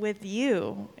with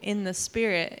you in the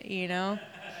Spirit, you know?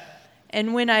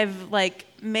 And when I've, like,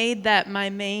 made that my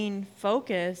main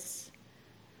focus,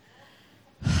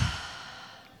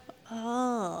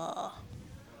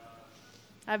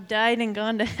 I've died and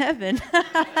gone to heaven.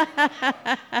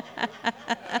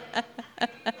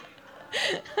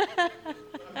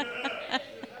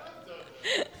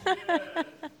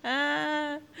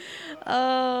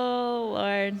 Oh,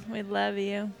 Lord, we love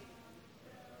you.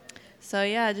 So,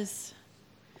 yeah, just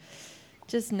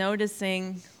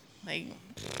noticing, like,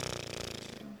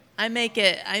 I make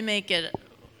it, I'm like,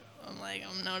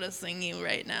 I'm noticing you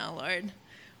right now, Lord.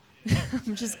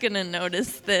 I'm just going to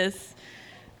notice this.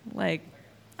 Like,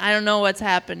 I don't know what's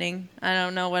happening. I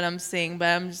don't know what I'm seeing, but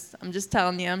I'm just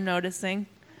telling you, I'm noticing.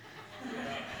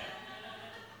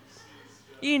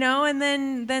 You know, and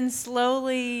then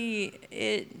slowly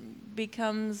it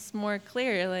becomes more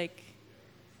clear, like,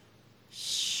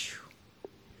 shoo.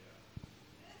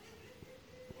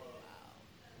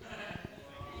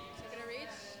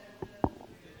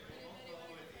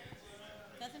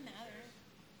 Doesn't matter.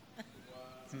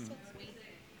 So sweet.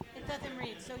 It doesn't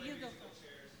reach, so you go first.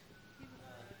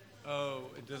 Oh,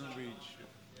 it doesn't reach.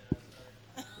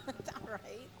 It's all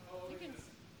right. You can.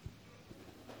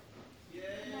 You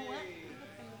know what?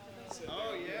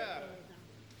 Oh, yeah.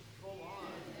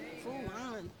 Full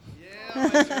on.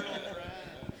 Yeah.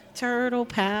 Turtle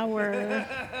power.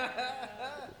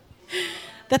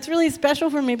 That's really special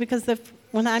for me because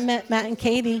when I met Matt and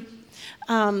Katie,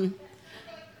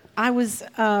 I was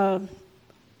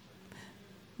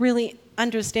really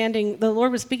understanding. The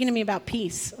Lord was speaking to me about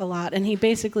peace a lot, and he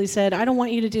basically said, I don't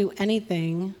want you to do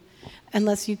anything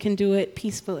unless you can do it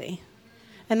peacefully.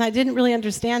 And I didn't really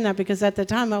understand that because at the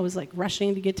time I was like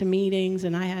rushing to get to meetings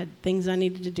and I had things I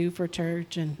needed to do for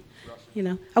church and, you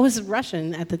know, I was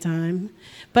Russian at the time,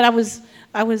 but I was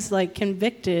like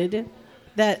convicted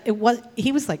that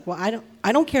he was like, well, I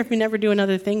don't care if you never do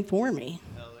another thing for me,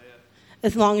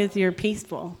 as long as you're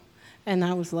peaceful. And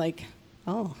I was like,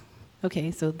 oh,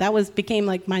 okay. So that became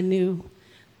like my new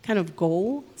kind of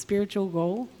goal, spiritual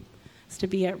goal. To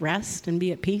be at rest and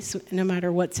be at peace no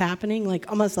matter what's happening.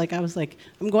 Like, almost like I was like,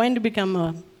 I'm going to become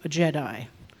a Jedi,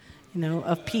 you know,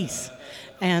 of peace.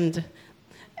 And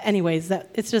anyways,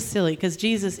 it's just silly because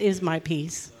Jesus is my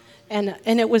peace. And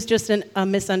it was just a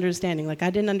misunderstanding. Like, I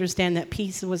didn't understand that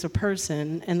peace was a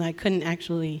person and I couldn't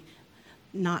actually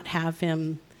not have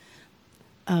him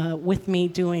with me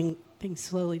doing things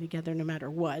slowly together no matter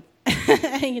what.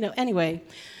 You know, anyway,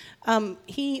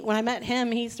 when I met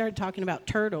him, he started talking about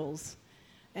turtles.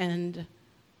 And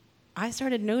I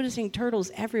started noticing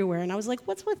turtles everywhere. And I was like,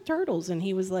 what's with turtles? And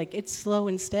he was like, it's slow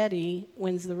and steady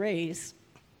wins the race.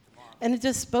 And it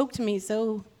just spoke to me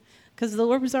because the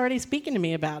Lord was already speaking to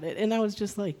me about it. And I was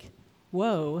just like,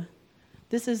 whoa,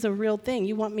 this is a real thing.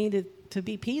 You want me to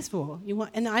be peaceful.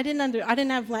 And I didn't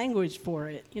have language for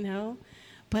it, you know.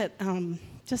 But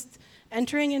just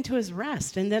entering into his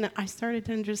rest. And then I started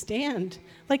to understand,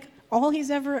 like, all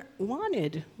he's ever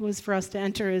wanted was for us to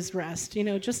enter his rest, you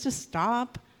know, just to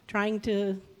stop trying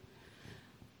to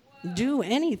do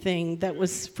anything that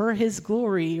was for his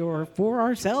glory or for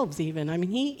ourselves even. I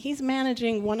mean, he's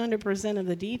managing 100% of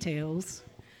the details,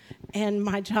 and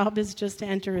my job is just to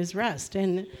enter his rest.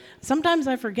 And sometimes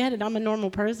I forget it. I'm a normal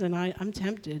person. I'm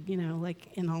tempted, you know,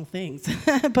 like in all things.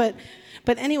 But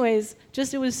anyways,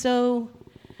 just it was so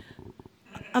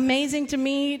amazing to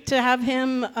me to have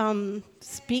him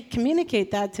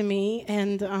communicate that to me,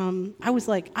 and I was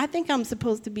like, I think I'm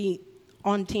supposed to be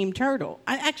on Team Turtle.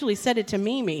 I actually said it to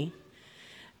Mimi.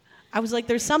 I was like,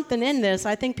 there's something in this.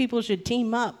 I think people should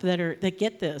team up that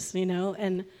get this, you know.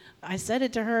 And I said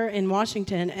it to her in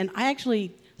Washington, and I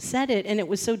actually said it, and it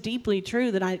was so deeply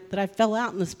true that I fell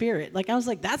out in the spirit. Like I was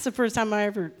like, that's the first time I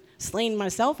ever slain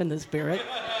myself in the spirit.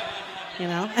 You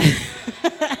know,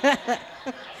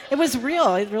 it was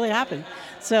real. It really happened.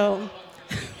 So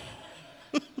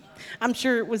I'm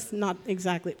sure it was not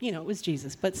exactly, it was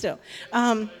Jesus, but still.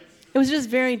 It was just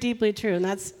very deeply true,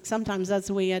 and sometimes that's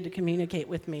the way he had to communicate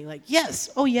with me, like, yes,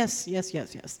 oh, yes,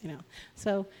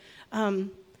 So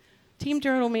Team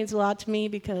Turtle means a lot to me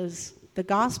because the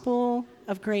gospel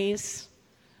of grace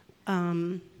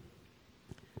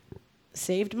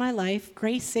saved my life.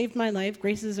 Grace saved my life.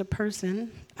 Grace is a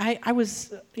person. I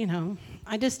was,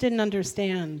 I just didn't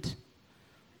understand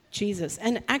Jesus.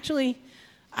 And actually,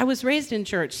 I was raised in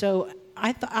church, so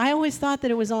I always thought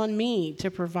that it was on me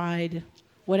to provide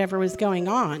whatever was going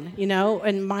on,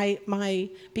 and my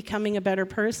becoming a better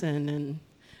person and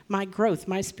my growth,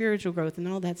 my spiritual growth and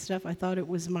all that stuff. I thought it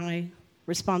was my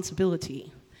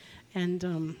responsibility.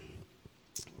 And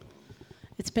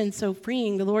it's been so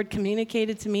freeing. The Lord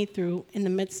communicated to me in the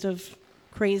midst of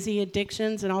crazy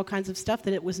addictions and all kinds of stuff,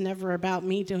 that it was never about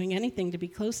me doing anything to be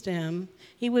close to him.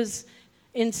 He was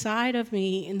inside of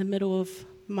me in the middle of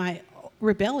my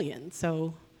rebellion.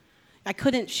 So I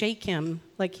couldn't shake him,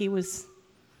 like he was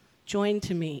joined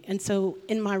to me. And so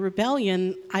in my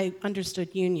rebellion, I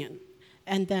understood union.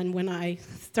 And then when I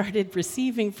started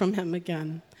receiving from him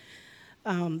again,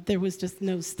 there was just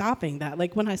no stopping that.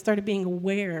 Like when I started being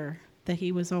aware that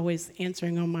he was always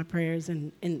answering all my prayers,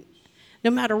 and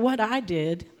no matter what I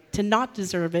did to not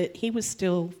deserve it, he was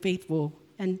still faithful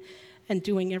and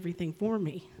doing everything for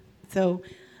me. So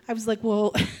I was like,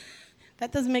 well,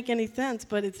 that doesn't make any sense,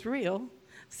 but it's real.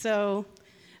 So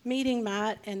meeting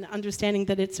Matt and understanding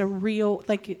that it's a real,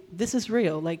 like, this is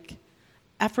real. Like,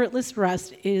 effortless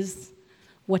rest is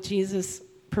what Jesus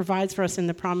provides for us in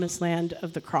the promised land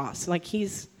of the cross. Like,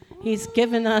 he's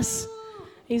given us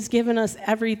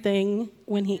everything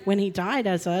when he died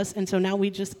as us, and so now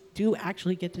we just do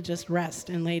actually get to just rest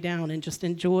and lay down and just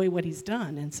enjoy what he's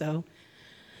done. And so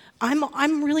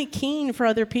I'm really keen for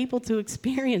other people to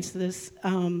experience this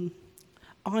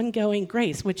ongoing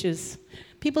grace, which is,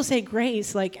 people say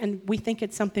grace, and we think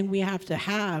it's something we have to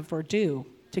have or do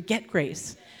to get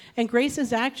grace. And grace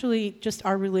is actually just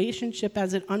our relationship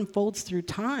as it unfolds through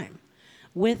time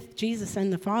with Jesus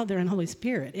and the Father and Holy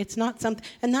Spirit. It's not something,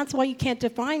 and that's why you can't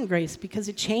define grace, because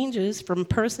it changes from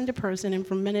person to person and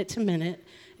from minute to minute.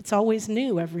 It's always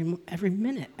new every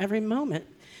minute, every moment.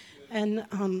 And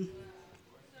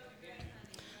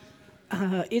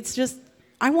it's just,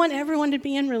 I want everyone to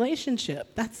be in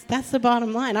relationship. That's the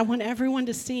bottom line. I want everyone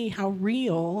to see how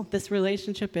real this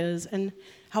relationship is and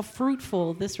how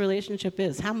fruitful this relationship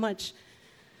is, how much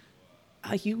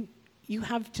you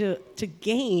have to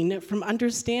gain from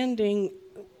understanding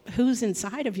who's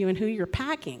inside of you and who you're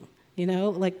packing.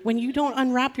 Like when you don't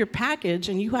unwrap your package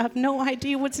and you have no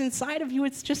idea what's inside of you,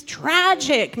 it's just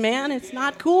tragic, man. It's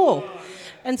not cool.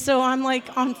 And so I'm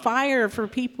like on fire for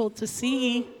people to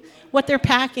see what they're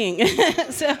packing.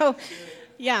 So,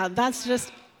 yeah, that's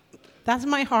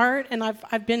my heart, and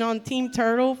I've been on Team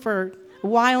Turtle for a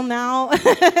while now.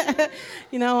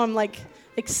 I'm like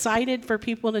excited for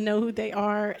people to know who they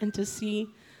are and to see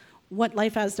what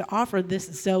life has to offer, this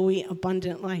Zoe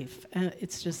abundant life.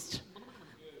 It's just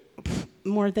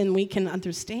more than we can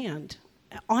understand.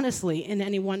 Honestly, in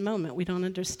any one moment, we don't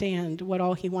understand what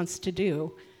all he wants to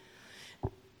do.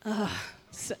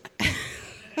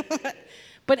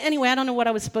 But anyway, I don't know what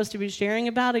I was supposed to be sharing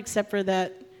about, except for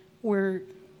that we're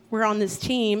on this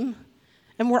team,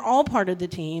 and we're all part of the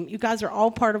team. You guys are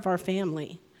all part of our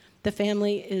family. The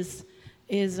family is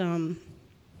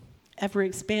ever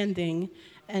expanding,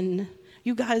 and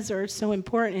you guys are so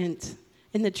important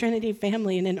in the Trinity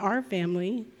family and in our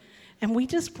family, and we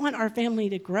just want our family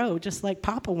to grow, just like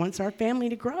Papa wants our family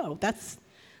to grow. That's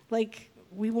like,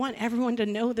 we want everyone to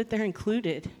know that they're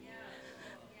included.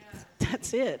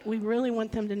 That's it. We really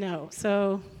want them to know.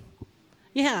 So,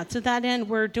 yeah, to that end,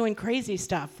 we're doing crazy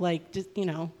stuff, like, just,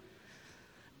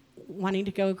 wanting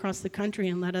to go across the country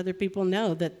and let other people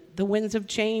know that the winds of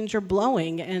change are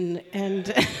blowing. And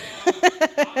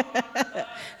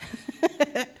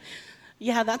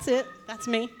yeah, that's it. That's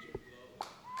me.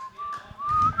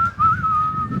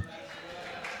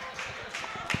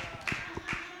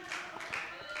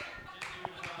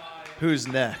 Who's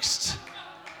next?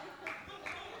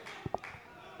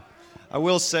 I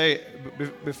will say,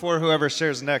 before whoever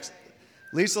shares next,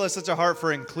 Lisa has such a heart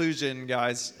for inclusion,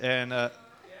 guys, and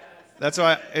that's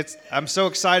why I'm so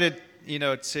excited,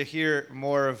 to hear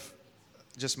more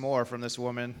from this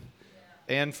woman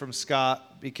and from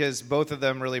Scott, because both of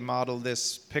them really model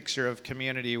this picture of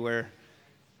community where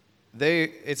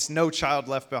it's no child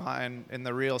left behind in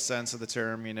the real sense of the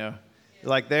term,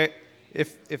 like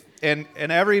and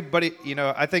everybody,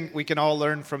 I think we can all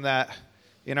learn from that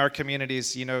in our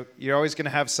communities. You're always going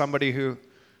to have somebody who,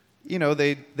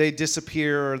 they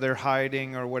disappear or they're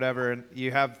hiding or whatever, and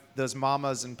you have those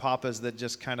mamas and papas that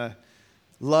just kind of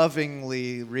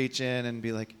lovingly reach in and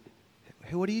be like,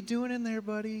 "Hey, what are you doing in there,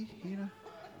 buddy?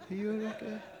 Are you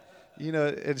okay?"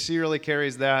 And she really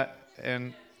carries that,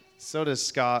 and so does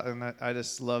Scott, and I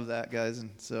just love that, guys, and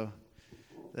so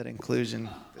that inclusion.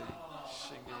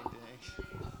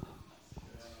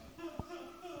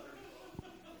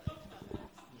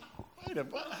 Wait a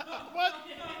what?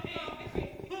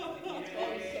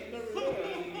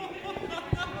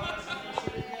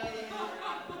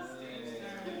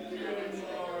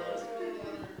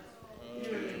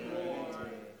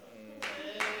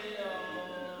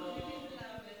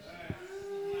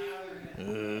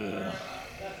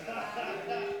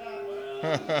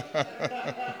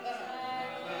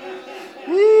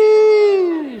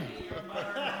 Woo!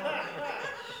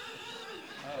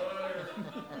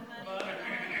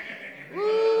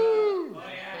 Woo!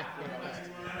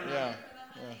 Yeah.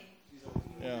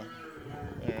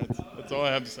 That's all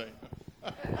I have to say.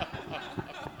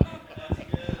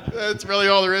 That's really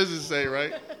all there is to say,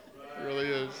 right? It really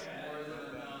is.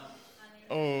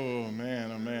 Oh,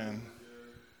 man.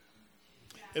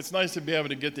 It's nice to be able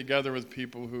to get together with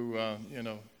people who,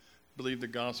 believe the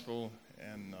gospel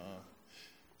and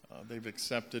they've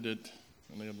accepted it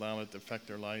and they allow it to affect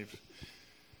their life.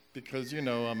 Because,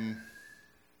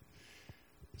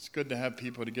 it's good to have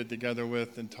people to get together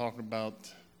with and talk about,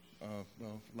 for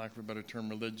lack of a better term,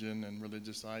 religion and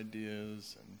religious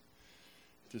ideas, and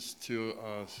just to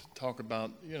talk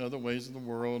about, the ways of the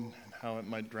world and how it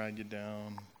might drag you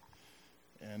down.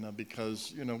 And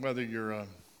because, whether you're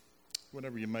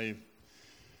whatever you may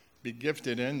be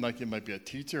gifted in, like you might be a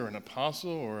teacher, an apostle,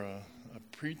 or a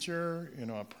preacher,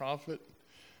 a prophet,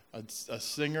 a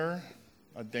singer,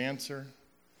 a dancer,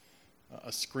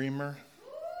 a screamer,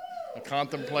 a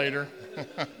contemplator,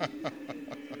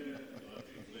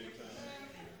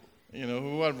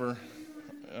 whoever.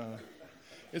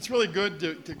 It's really good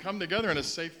to come together in a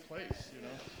safe place,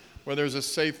 where there's a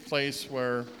safe place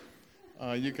where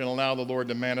you can allow the Lord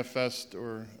to manifest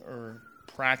or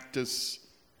practice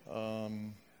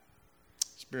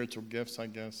spiritual gifts, I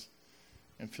guess,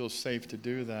 and feel safe to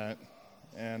do that.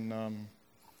 And I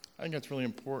think that's really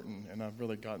important, and I've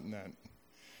really gotten that,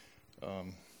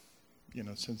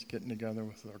 since getting together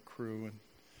with our crew and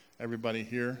everybody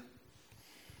here.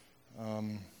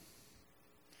 And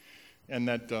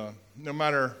that no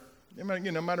matter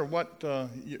what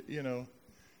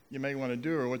you may want to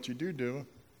do or what you do.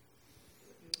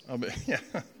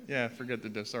 Forget the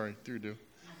do. Sorry, do.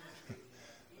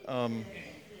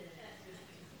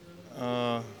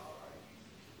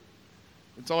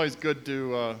 It's always good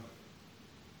to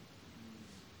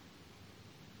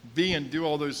be and do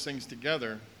all those things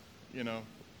together,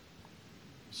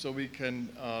 so we can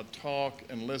talk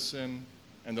and listen,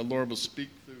 and the Lord will speak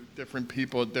through different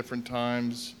people at different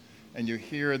times, and you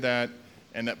hear that,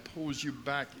 and that pulls you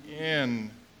back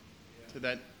in to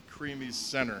that creamy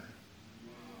center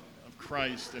of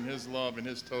Christ and His love and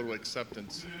His total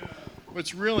acceptance,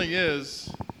 which really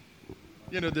is,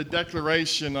 the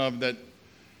declaration of that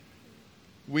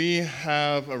we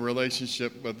have a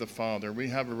relationship with the Father. We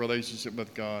have a relationship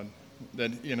with God.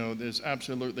 That, there's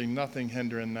absolutely nothing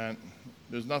hindering that.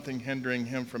 There's nothing hindering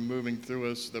Him from moving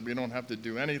through us, that we don't have to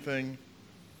do anything.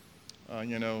 I've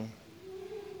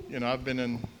been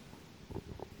in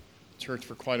church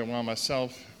for quite a while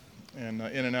myself, and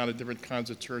in and out of different kinds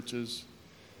of churches.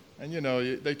 And,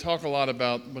 they talk a lot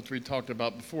about what we talked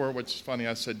about before, which is funny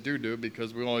I said do,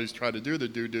 because we always try to do the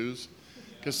do-dos.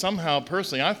 Because somehow,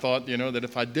 personally, I thought, that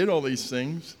if I did all these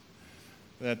things,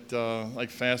 that like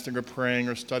fasting or praying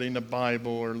or studying the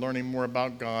Bible or learning more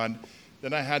about God,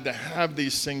 that I had to have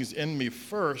these things in me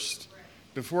first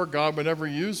before God would ever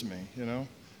use me,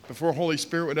 before Holy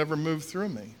Spirit would ever move through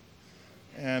me.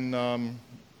 And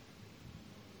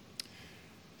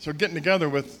so getting together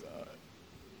with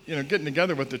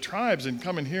the tribes and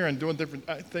coming here and doing different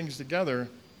things together,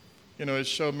 has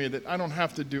showed me that I don't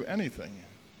have to do anything.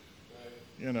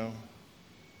 In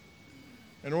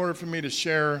order for me to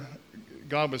share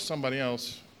God with somebody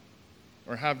else,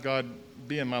 or have God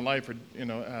be in my life, or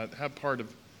have part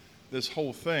of this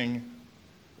whole thing,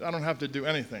 I don't have to do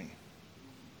anything.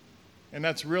 And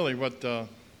that's really what the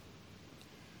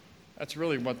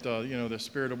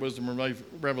spirit of wisdom and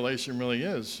revelation really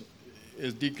is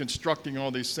deconstructing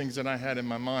all these things that I had in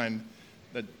my mind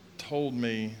that told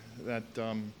me that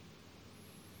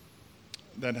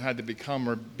that had to become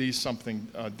or be something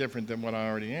different than what I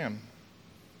already am.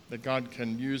 That God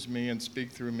can use me and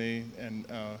speak through me and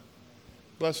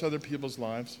bless other people's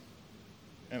lives.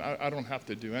 And I don't have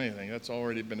to do anything. That's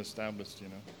already been established, you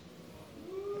know.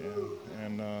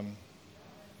 And I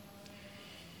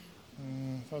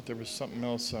thought there was something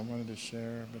else I wanted to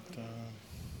share, but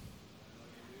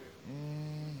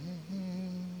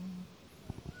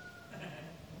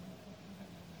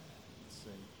let's see.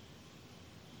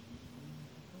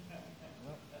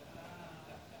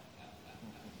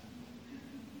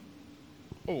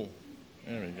 Oh,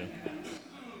 there we go.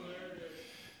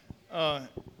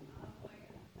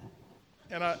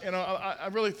 And I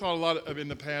really thought a lot of, in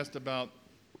the past about,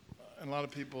 and a lot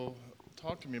of people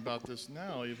talk to me about this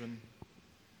now even,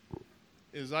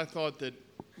 is I thought that,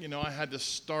 you know, I had to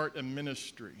start a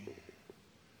ministry,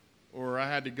 or I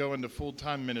had to go into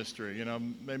full-time ministry. You know,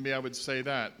 maybe I would say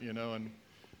that, you know, and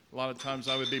a lot of times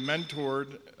I would be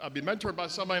mentored. I'd be mentored by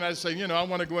somebody, and I'd say, you know, I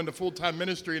want to go into full-time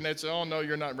ministry, and they'd say, oh, no,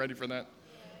 you're not ready for that.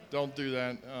 Don't do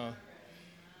that.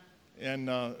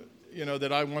 You know,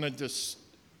 that I wanted to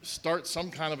start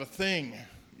some kind of a thing,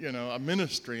 you know, a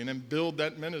ministry, and then build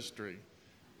that ministry.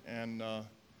 And,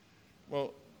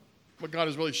 well, what God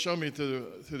has really shown me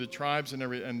through the tribes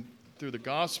and through the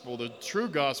gospel, the true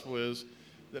gospel is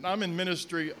that I'm in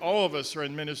ministry. All of us are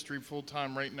in ministry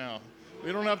full-time right now.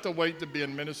 We don't have to wait to be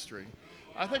in ministry.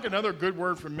 I think another good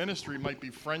word for ministry might be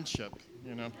friendship,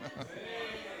 you know.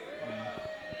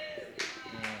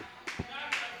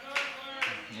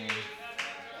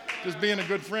 Just being a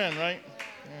good friend, right?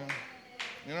 Yeah.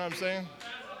 You know what I'm saying?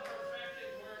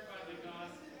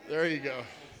 There you go.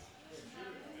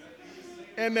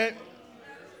 And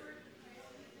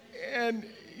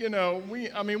you know,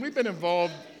 we've been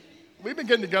involved. We've been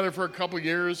getting together for a couple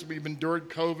years. We've endured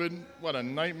COVID. What a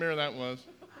nightmare that was.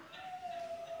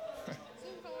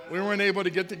 We weren't able to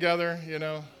get together, you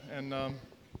know,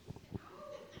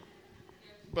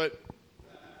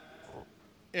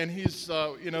 and he's,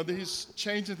 you know, he's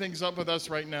changing things up with us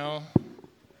right now.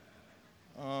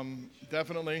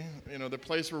 Definitely, you know, the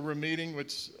place where we're meeting,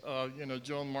 which, you know,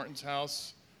 Joe and Martin's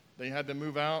house, they had to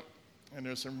move out, and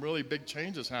there's some really big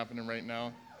changes happening right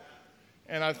now.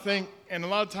 And I think, and a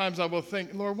lot of times I will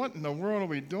think, Lord, what in the world are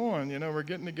we doing? You know, we're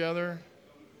getting together,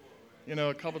 you know,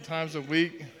 a couple times a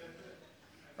week.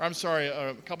 Or I'm sorry,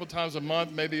 a couple times a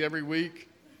month, maybe every week.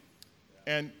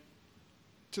 And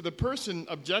to the person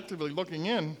objectively looking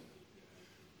in,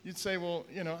 you'd say, well,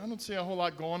 you know, I don't see a whole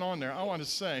lot going on there. I want to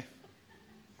say,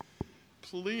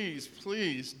 please,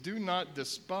 please do not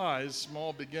despise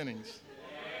small beginnings.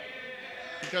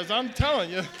 Because I'm telling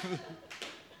you,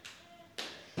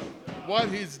 what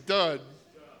he's done,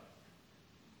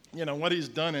 you know, what he's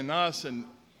done in us and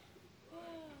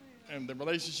the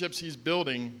relationships he's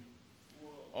building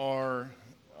are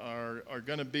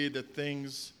going to be the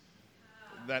things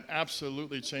that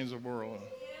absolutely change the world.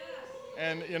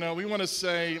 And, you know, we want to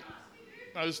say,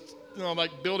 you know,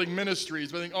 like building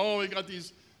ministries. We think, oh, we got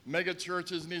these mega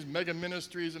churches and these mega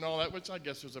ministries and all that, which I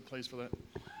guess there's a place for that.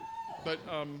 But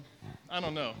I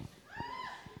don't know.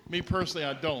 Me personally,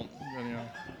 I don't. You know.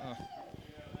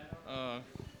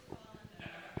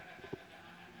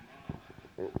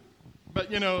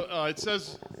 But, you know, it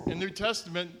says in New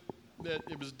Testament that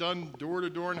it was done door to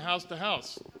door and house to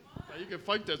house. Now, you can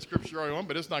fight that scripture all you want,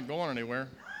 but it's not going anywhere.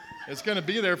 It's going to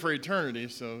be there for eternity.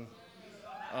 So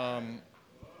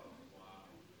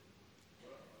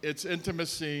it's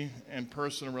intimacy and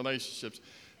personal relationships.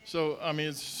 So, I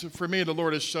mean, for me, the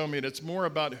Lord has shown me that it's more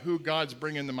about who God's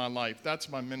bringing into my life. That's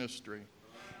my ministry.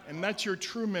 And that's your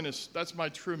true ministry. That's my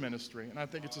true ministry. And I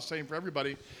think it's the same for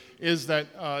everybody,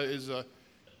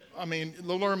 I mean,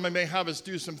 the Lord may have us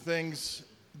do some things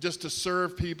just to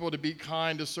serve people, to be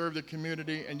kind, to serve the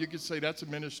community, and you could say that's a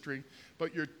ministry.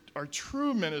 But our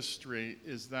true ministry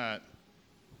is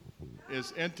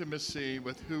intimacy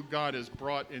with who God has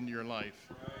brought into your life.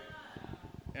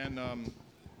 And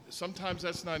sometimes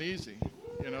that's not easy,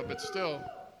 you know, but still,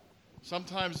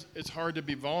 sometimes it's hard to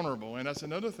be vulnerable. And that's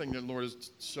another thing that the Lord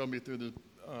has shown me through the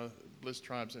Bliss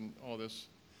Tribes and all this,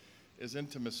 is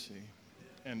intimacy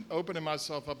and opening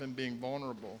myself up and being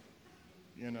vulnerable,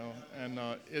 you know. And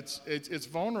it's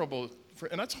vulnerable,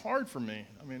 and that's hard for me.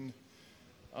 I mean,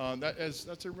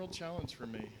 that's a real challenge for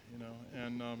me, you know.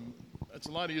 And it's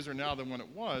a lot easier now than when it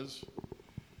was,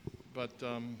 but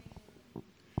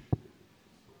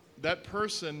that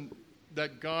person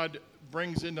that God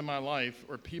brings into my life,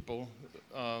 or people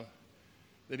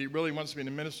that he really wants me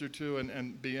to minister to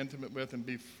and be intimate with and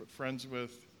be friends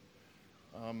with,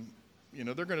 you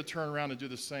know, they're going to turn around and do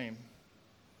the same.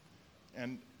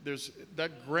 And there's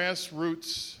that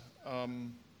grassroots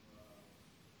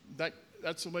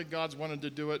that's the way God's wanted to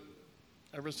do it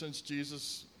ever since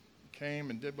Jesus came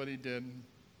and did what he did.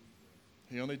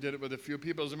 He only did it with a few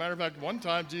people. As a matter of fact, one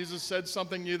time Jesus said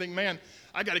something, you think, man,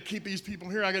 I got to keep these people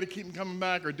here. I got to keep them coming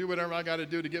back or do whatever I got to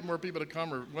do to get more people to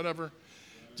come or whatever.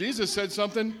 Jesus said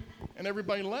something, and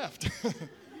everybody left.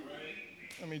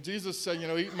 I mean, Jesus said,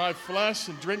 eat my flesh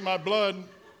and drink my blood.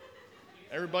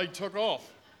 Everybody took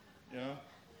off,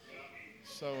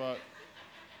 So,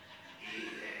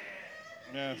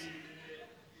 yes.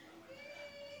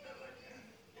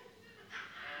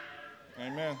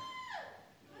 Amen.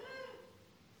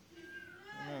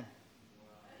 Amen.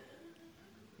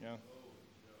 Yeah.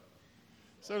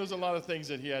 So there's a lot of things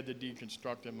that he had to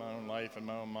deconstruct in my own life and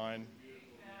my own mind.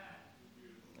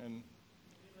 And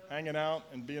hanging out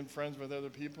and being friends with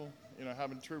other people,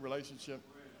 having a true relationship,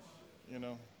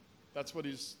 that's what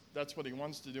he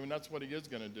wants to do, and that's what he is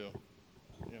going to do.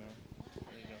 There you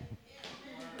go.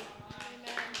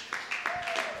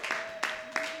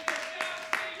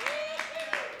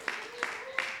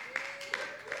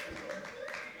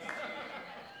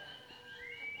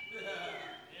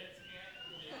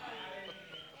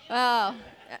 Wow.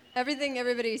 Everything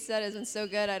everybody said has been so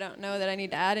good. I don't know that I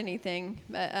need to add anything,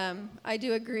 but I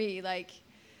do agree. Like,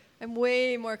 I'm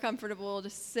way more comfortable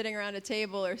just sitting around a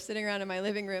table or sitting around in my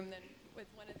living room than with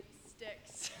one of these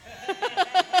sticks.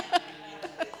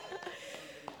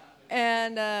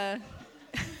 And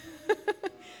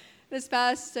this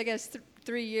past, I guess,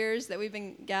 3 years that we've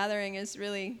been gathering has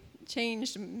really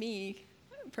changed me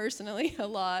personally a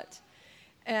lot.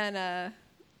 And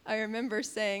I remember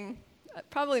saying,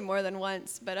 probably more than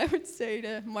once, but I would say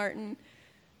to Martin,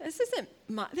 this isn't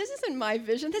my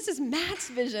vision. This is Matt's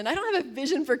vision. I don't have a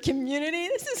vision for community.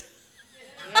 This is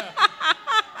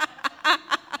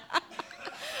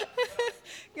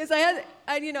because I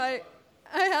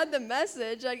had the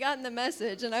message. I'd gotten the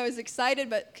message, and I was excited,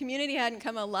 but community hadn't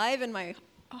come alive in my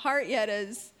heart yet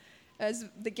as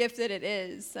the gift that it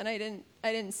is, and I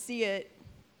didn't see it,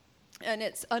 and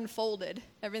it's unfolded.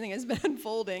 Everything has been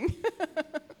unfolding.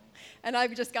 And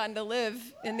I've just gotten to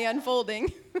live in the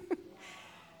unfolding.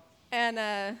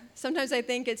 And sometimes I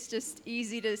think it's just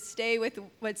easy to stay with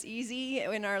what's easy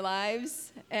in our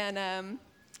lives. And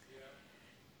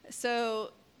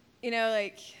so,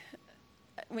 like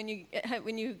when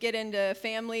you get into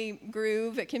family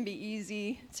groove, it can be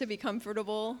easy to be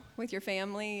comfortable with your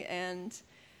family. And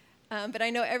but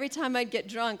I know every time I'd get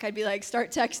drunk, I'd be like,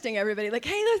 start texting everybody, like,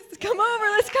 hey, let's come over,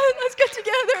 let's get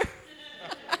together.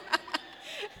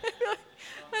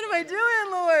 What am I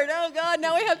doing, Lord? Oh, God,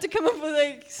 now we have to come up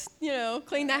with,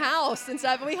 clean the house and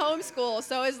stuff. We homeschool,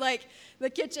 so it's like the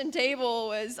kitchen table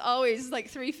was always like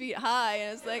 3 feet high,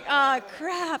 and it's like,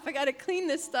 crap, I got to clean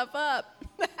this stuff up.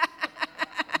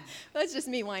 That's just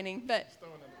me whining, but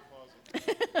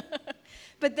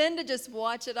but then to just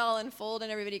watch it all unfold and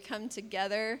everybody come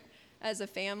together as a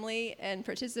family and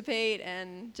participate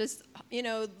and just,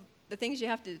 the things you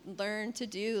have to learn to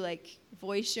do, like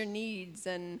voice your needs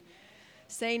and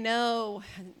say no,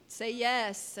 say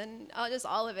yes, and just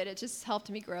all of it. It just helped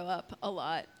me grow up a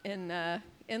lot in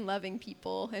loving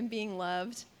people and being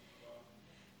loved.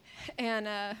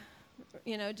 And,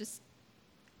 just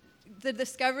the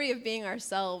discovery of being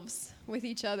ourselves with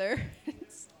each other.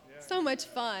 It's so much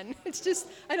fun. It's just,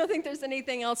 I don't think there's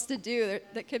anything else to do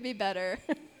that could be better.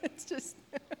 It's just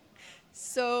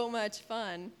so much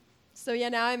fun. So,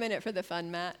 now I'm in it for the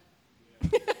fun, Matt.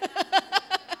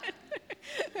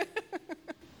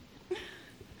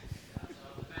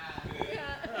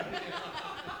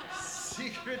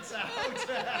 Secrets out.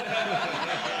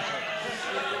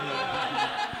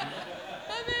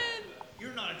 I'm in.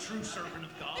 You're not a true servant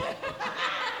of God.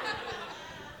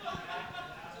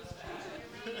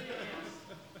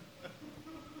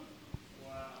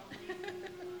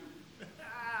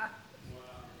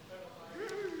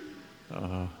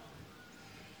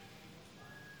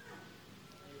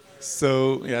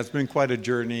 So, it's been quite a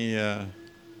journey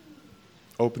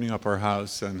opening up our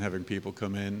house and having people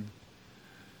come in.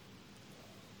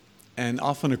 And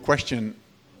often a question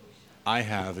I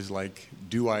have is like,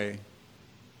 do I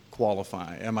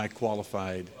qualify? Am I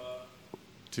qualified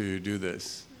to do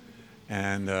this?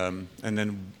 And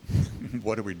then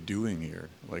what are we doing here?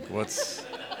 Like, what's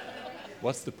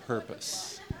the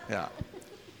purpose? Yeah.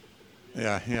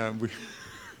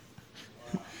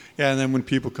 And then when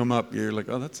people come up, you're like,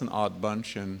 oh, that's an odd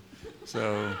bunch. And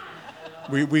so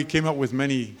we came up with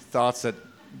many thoughts that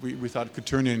we thought could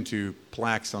turn into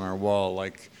plaques on our wall.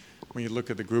 Like when you look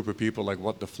at the group of people, like,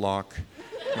 what the flock?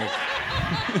 Like,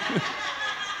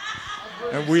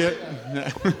 and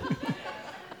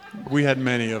we had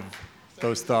many of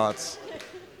those thoughts.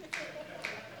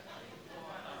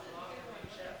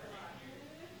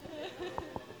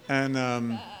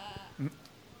 And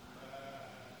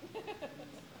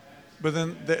but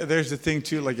then there's the thing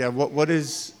too, like, yeah, what do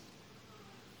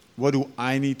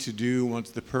I need to do?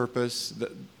 What's the purpose?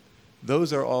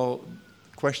 Those are all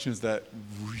questions that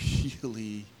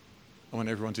really, I want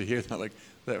everyone to hear that, like,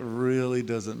 that really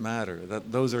doesn't matter.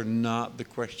 Those are not the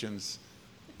questions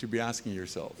to be asking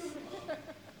yourself.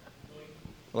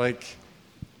 Like,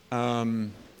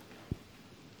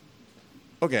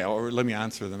 okay, or let me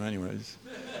answer them anyways,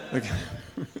 like,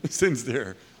 since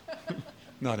they're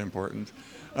not important.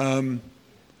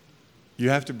 You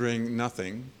have to bring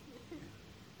nothing,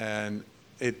 and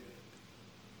it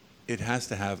has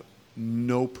to have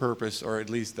no purpose, or at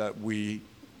least that we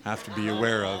have to be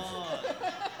aware of.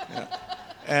 Yeah.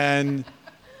 And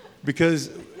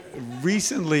because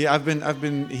recently I've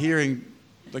been hearing,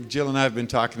 like Jill and I have been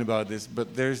talking about this,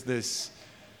 but there's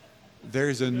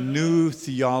a new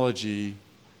theology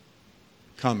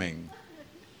coming.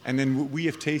 And then we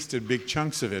have tasted big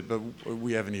chunks of it, but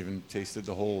we haven't even tasted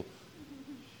the whole.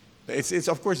 It's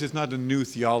of course it's not a new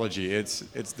theology. It's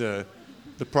the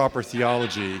proper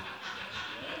theology,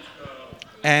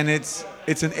 and it's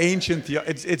an ancient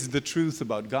it's the truth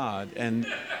about God, and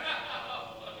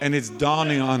it's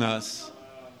dawning on us,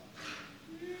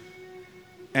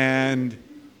 and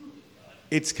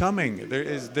it's coming.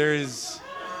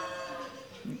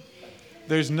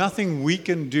 There's nothing we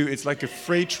can do. It's like a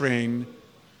freight train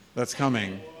that's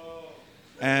coming,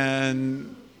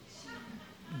 and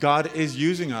God is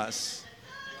using us.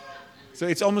 So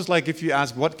it's almost like if you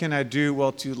ask, what can I do?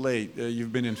 Well, too late.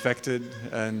 You've been infected,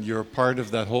 and you're part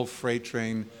of that whole freight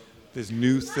train, this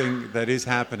new thing that is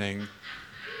happening.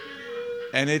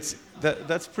 And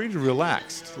that's pretty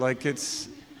relaxed. Like, it's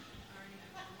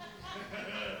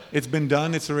been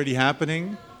done, it's already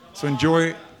happening. So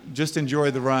just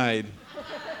enjoy the ride.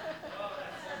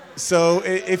 So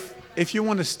if you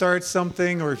want to start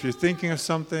something, or if you're thinking of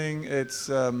something, it's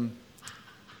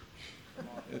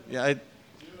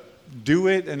do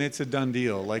it, and it's a done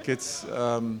deal. Like, it's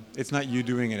not you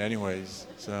doing it anyways.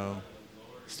 So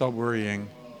stop worrying.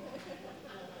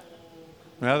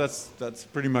 Well, that's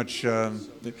pretty much. And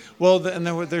then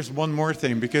there's one more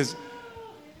thing, because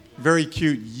very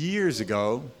cute. Years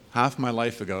ago, half my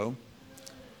life ago,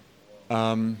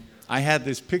 I had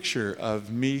this picture of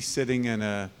me sitting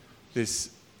in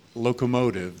this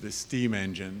locomotive, this steam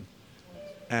engine,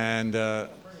 and that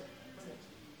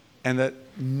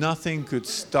nothing could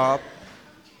stop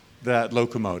that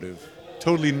locomotive.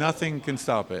 Totally nothing can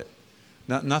stop it.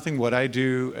 Nothing what I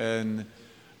do, and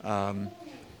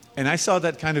I saw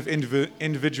that kind of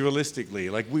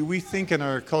individualistically. Like, we think in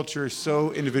our culture so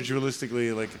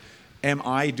individualistically, like, am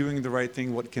I doing the right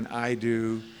thing? What can I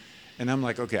do? And I'm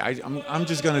like, okay, I'm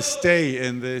just going to stay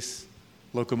in this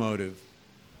locomotive.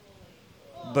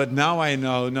 But now I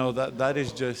know, no, that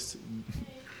is just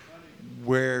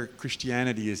where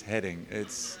Christianity is heading.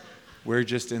 We're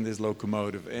just in this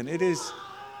locomotive, and it's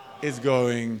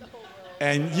going,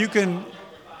 and you can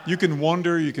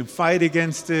wonder, you can fight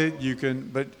against it,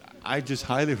 but I just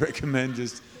highly recommend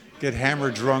just get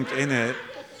hammered drunk in it.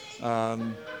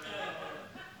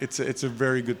 It's a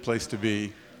very good place to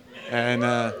be, and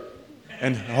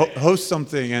host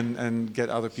something and get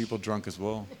other people drunk as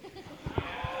well.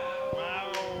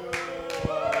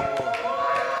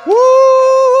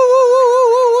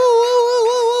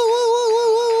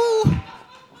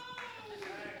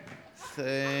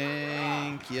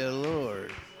 Thank you,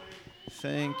 Lord.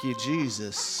 Thank you,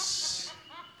 Jesus.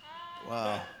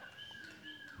 Wow.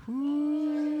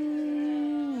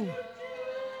 Woo.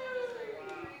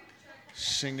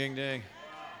 Shing, ding, ding.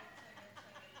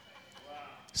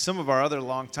 Some of our other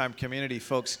longtime community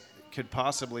folks could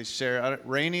possibly share.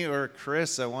 Rainey or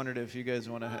Chris, I wondered if you guys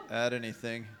want to add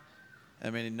anything.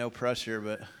 I mean, no pressure,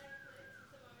 but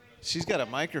she's got a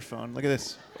microphone. Look at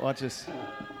this. Watch this.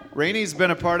 Rainey's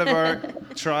been a part of our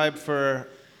tribe for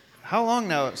how long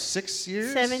now? 6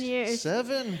 years? 7 years.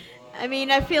 7? I mean,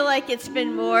 I feel like it's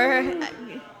been more.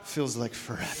 Feels like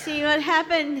forever. See what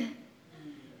happened?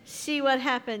 See what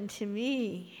happened to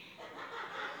me.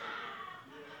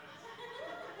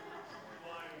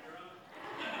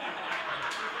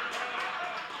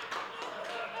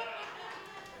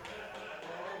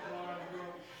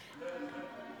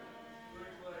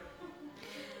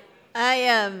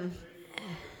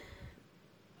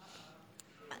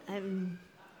 I'm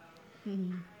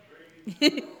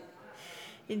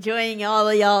enjoying all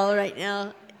of y'all right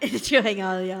now. Enjoying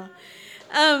all of y'all.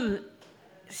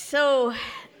 So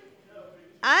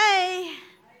I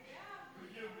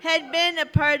had been a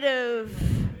part of.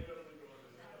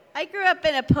 I grew up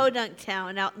in a podunk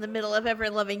town out in the middle of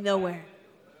ever-loving nowhere.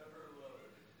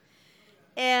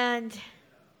 And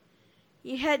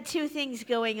you had two things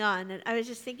going on. And I was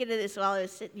just thinking of this while I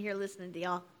was sitting here listening to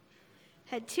y'all.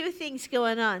 Had two things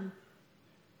going on.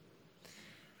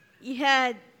 You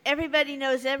had everybody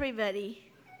knows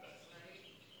everybody,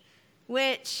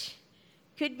 which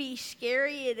could be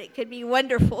scary and it could be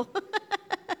wonderful.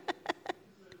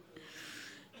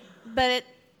 But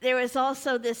there was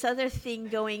also this other thing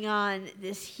going on,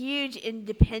 this huge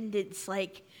independence,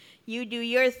 like you do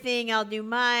your thing, I'll do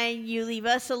mine, you leave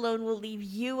us alone, we'll leave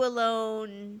you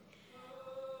alone.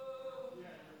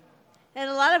 And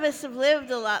a lot of us have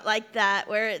lived a lot like that,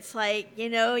 where it's like, you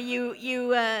know, you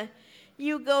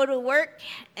go to work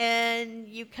and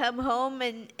you come home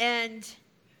and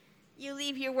you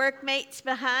leave your workmates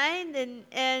behind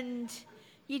and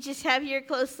you just have your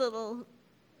close little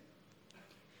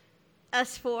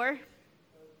us four.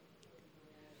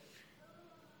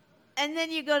 And then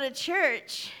you go to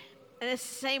church and it's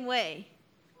the same way.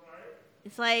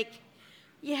 It's like,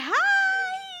 you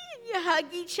hug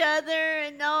each other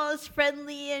and all is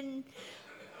friendly and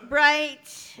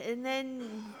bright, and then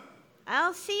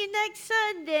I'll see you next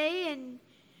Sunday, and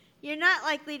you're not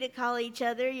likely to call each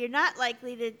other. You're not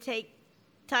likely to take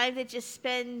time to just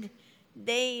spend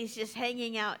days just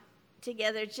hanging out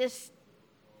together, just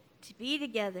to be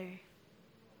together.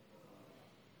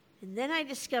 And then I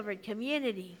discovered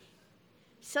community,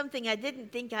 something I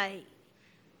didn't think I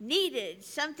needed,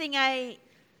 something I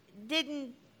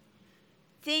didn't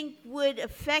think would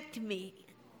affect me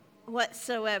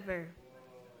whatsoever.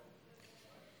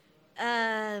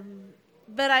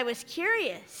 But I was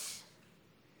curious.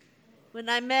 When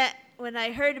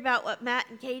I heard about what Matt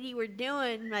and Katie were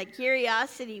doing, my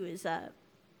curiosity was up.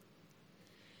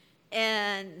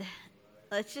 And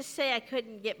let's just say I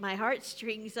couldn't get my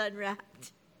heartstrings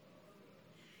unwrapped.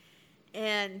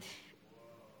 And,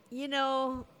 you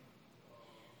know,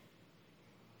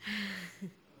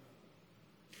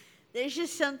 there's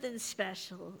just something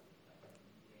special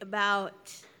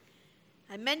about,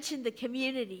 I mentioned the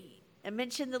community. I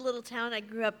mentioned the little town I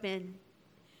grew up in,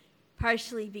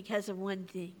 partially because of one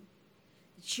thing.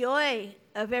 The joy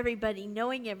of everybody,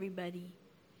 knowing everybody,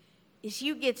 is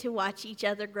you get to watch each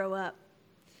other grow up.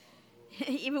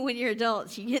 Even when you're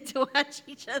adults, you get to watch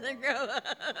each other grow up.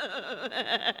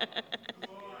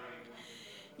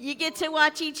 You get to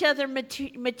watch each other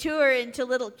mature into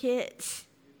little kids.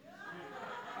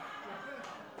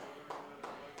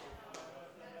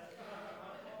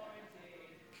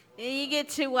 And you get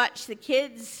to watch the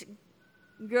kids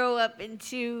grow up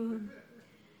into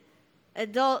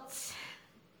adults,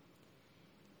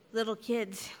 little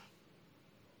kids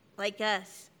like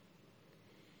us.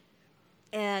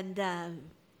 And,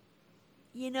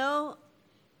 you know,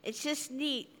 it's just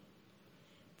neat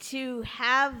to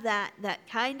have that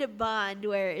kind of bond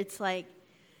where it's like,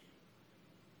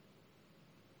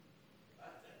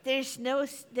 there's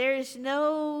just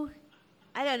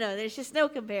no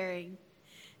comparing.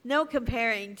 No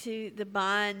comparing to the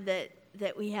bond that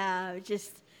we have,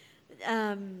 just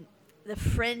the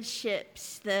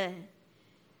friendships, the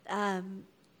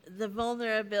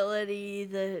vulnerability,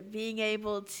 the being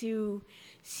able to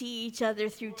see each other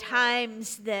through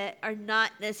times that are not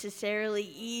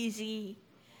necessarily easy,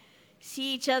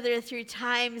 see each other through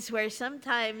times where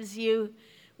sometimes you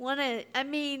want to,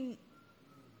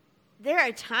 there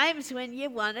are times when you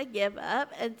want to give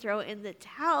up and throw in the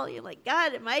towel. You're like,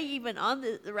 God, am I even on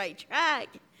the right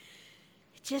track?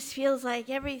 It just feels like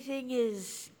everything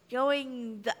is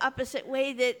going the opposite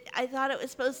way that I thought it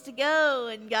was supposed to go.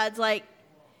 And God's like,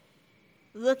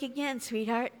 look again,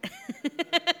 sweetheart.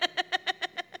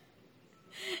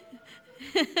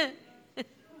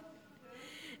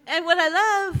 And what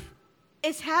I love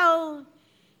is how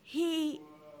He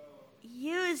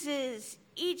uses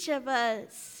each of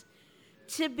us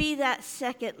to be that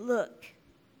second look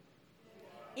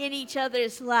in each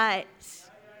other's lives.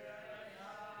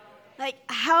 Like,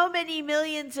 how many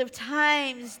millions of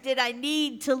times did I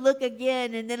need to look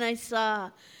again, and then I saw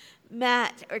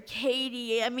Matt or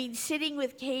Katie? Sitting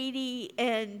with Katie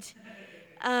and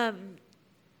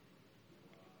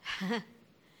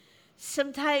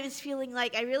sometimes feeling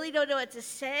like I really don't know what to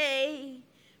say,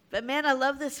 but man, I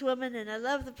love this woman and I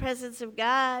love the presence of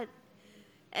God.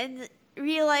 And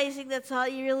realizing that's all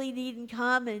you really need in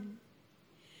common.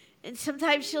 And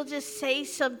sometimes she'll just say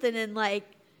something and like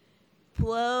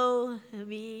blow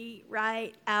me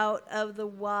right out of the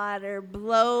water,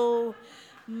 blow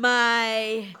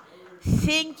my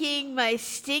stinking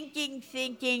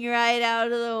thinking right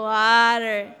out of the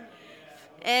water,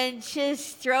 and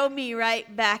just throw me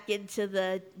right back into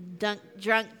the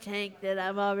drunk tank that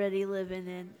I'm already living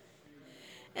in.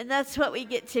 And that's what we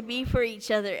get to be for each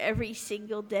other every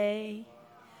single day.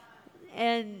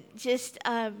 And just,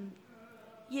 to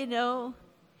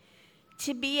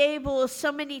be able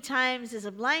so many times as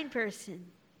a blind person,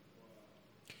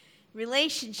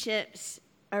 relationships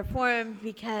are formed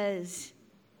because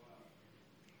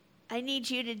I need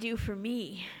you to do for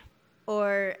me,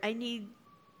 or I need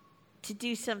to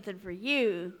do something for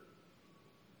you.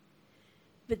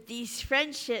 But these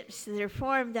friendships, they're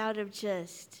formed out of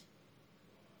just,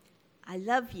 I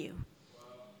love you.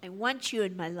 I want you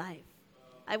in my life.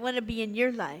 I want to be in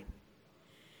your life.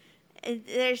 And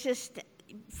there's just,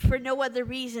 for no other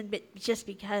reason but just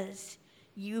because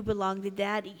you belong to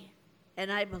Daddy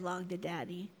and I belong to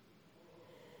Daddy.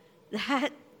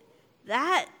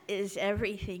 That is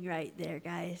everything right there,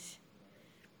 guys.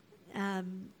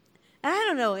 And I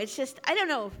don't know. It's just, I don't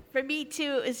know. For me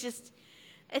too,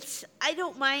 I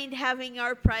don't mind having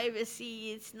our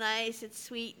privacy. It's nice, it's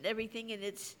sweet and everything. And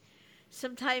it's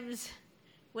sometimes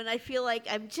when I feel like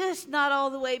I'm just not all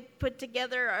the way put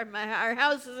together, or our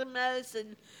house is a mess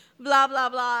and blah, blah,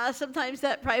 blah. Sometimes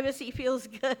that privacy feels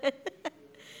good.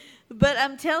 But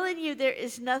I'm telling you, there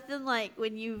is nothing like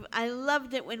I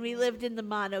loved it when we lived in the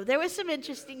Mono. There was some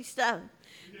interesting stuff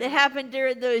that happened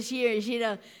during those years,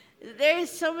 There's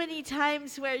so many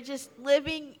times where just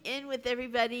living in with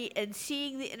everybody and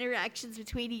seeing the interactions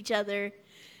between each other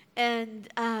and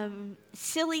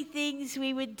silly things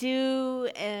we would do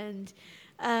and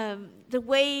the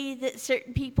way that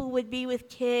certain people would be with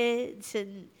kids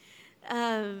and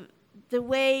the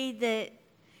way that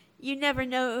you never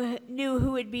knew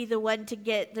who would be the one to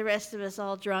get the rest of us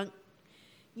all drunk.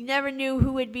 You never knew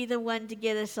who would be the one to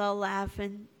get us all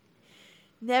laughing.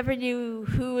 Never knew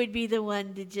who would be the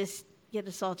one to just get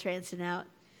us all trancing out.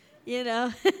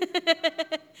 It's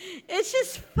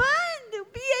just fun to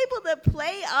be able to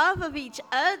play off of each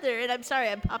other. And I'm sorry,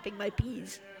 I'm popping my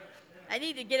peas. I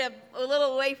need to get a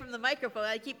little away from the microphone.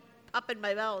 I keep popping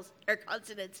my vowels or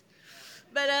consonants.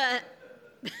 But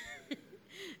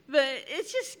but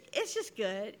it's just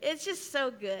good. It's just so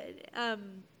good.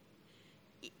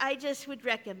 I just would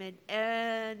recommend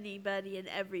anybody and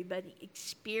everybody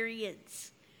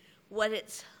experience what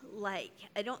it's like.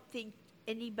 I don't think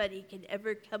anybody can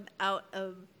ever come out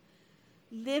of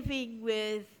living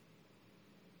with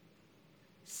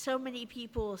so many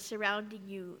people surrounding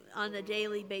you on a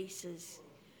daily basis.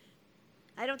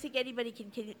 I don't think anybody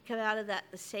can come out of that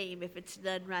the same if it's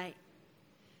done right.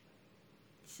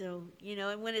 So,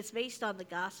 and when it's based on the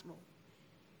gospel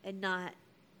and not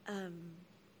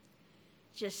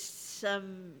just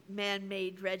some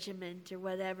man-made regiment or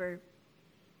whatever,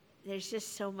 there's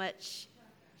just so much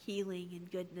healing and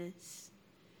goodness.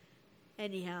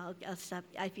 Anyhow, I'll stop.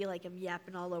 I feel like I'm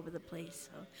yapping all over the place.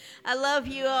 So I love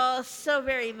you all so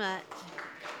very much.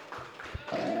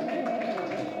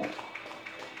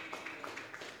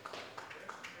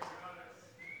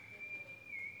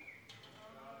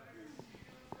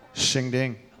 Shing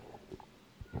ding.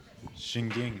 Shing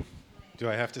ding. Do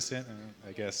I have to sit?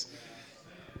 I guess.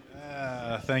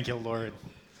 Thank you, Lord.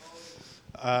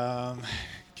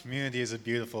 Community is a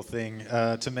beautiful thing.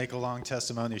 To make a long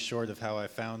testimony short of how I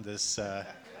found this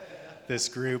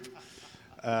group,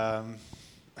 I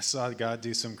saw God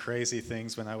do some crazy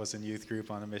things when I was in youth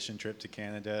group on a mission trip to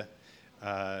Canada.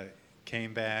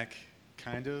 Came back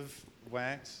kind of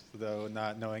whacked, though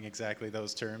not knowing exactly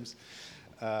those terms.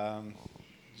 I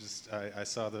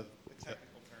saw the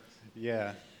technical terms.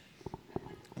 Yeah.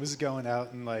 I was going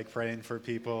out and praying for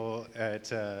people at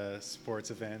sports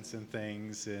events and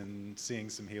things and seeing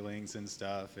some healings and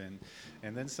stuff. And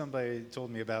then somebody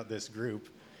told me about this group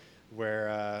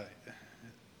where I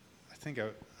think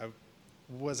I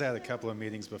was at a couple of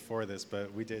meetings before this,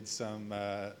 but we did some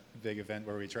big event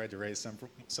where we tried to raise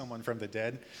someone from the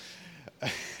dead.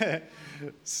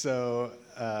 So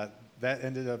that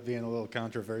ended up being a little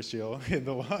controversial in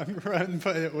the long run,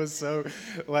 but it was so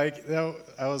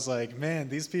I was like, man,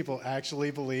 these people actually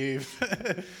believe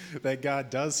that God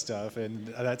does stuff, and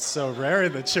that's so rare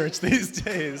in the church these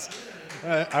days.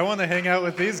 I want to hang out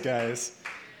with these guys.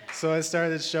 So I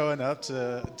started showing up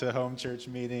to home church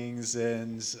meetings,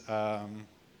 and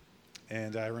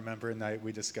I remember a night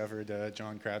we discovered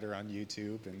John Crowder on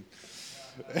YouTube, and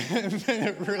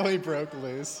it really broke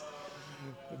loose.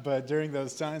 But during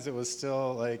those times, it was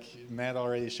still Matt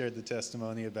already shared the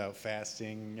testimony about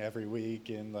fasting every week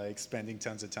and spending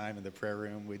tons of time in the prayer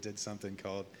room. We did something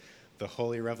called the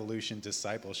Holy Revolution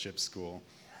Discipleship School,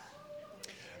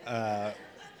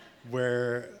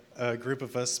 where a group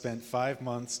of us spent 5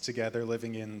 months together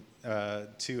living in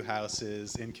 2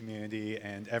 houses in community,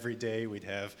 and every day we'd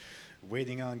have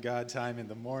waiting on God time in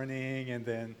the morning, and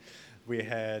then we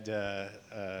had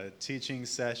teaching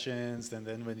sessions, and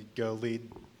then we'd go lead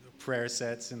prayer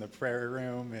sets in the prayer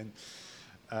room and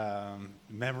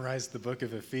memorized the book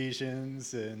of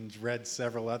Ephesians and read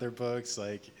several other books.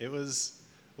 Like, it was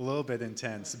a little bit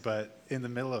intense, but in the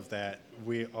middle of that,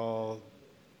 we all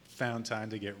found time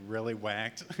to get really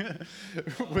whacked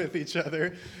with each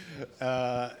other.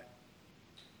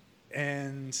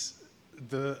 And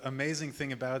the amazing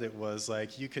thing about it was,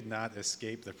 like, you could not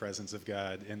escape the presence of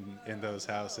God in those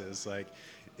houses. Like,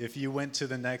 if you went to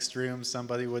the next room,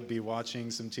 somebody would be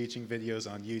watching some teaching videos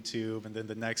on YouTube, and then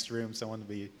the next room, someone would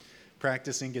be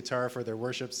practicing guitar for their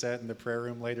worship set in the prayer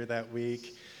room later that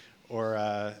week. Or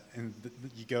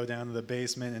you go down to the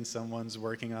basement, and someone's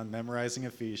working on memorizing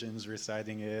Ephesians,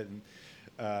 reciting it, and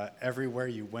everywhere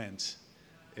you went,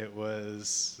 it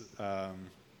was...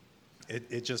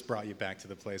 It just brought you back to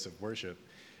the place of worship.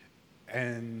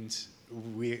 And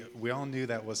we all knew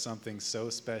that was something so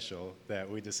special that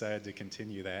we decided to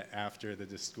continue that after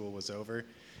the school was over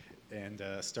and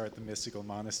start the Mystical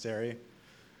Monastery.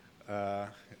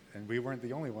 And we weren't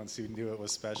the only ones who knew it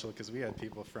was special, because we had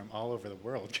people from all over the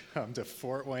world come to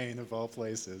Fort Wayne, of all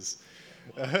places,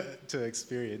 to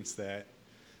experience that.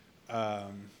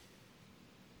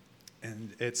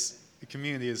 And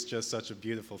community is just such a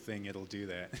beautiful thing. It'll do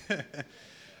that.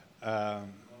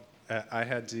 I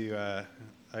had to,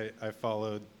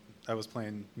 I was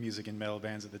playing music in metal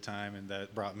bands at the time, and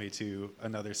that brought me to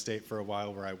another state for a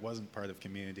while where I wasn't part of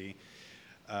community.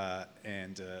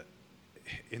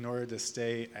 In order to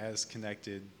stay as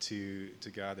connected to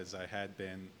God as I had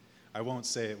been, I won't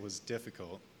say it was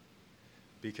difficult,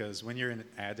 because when you're an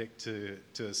addict to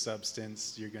a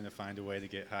substance, you're going to find a way to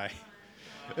get high.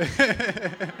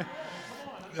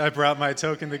 I brought my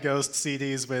Token to Ghost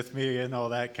CDs with me and all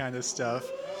that kind of stuff.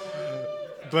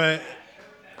 But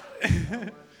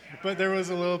there was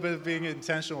a little bit of being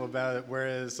intentional about it,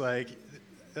 whereas, like,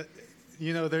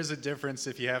 there's a difference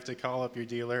if you have to call up your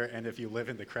dealer and if you live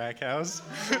in the crack house.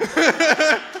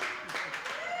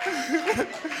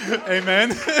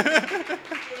 Amen.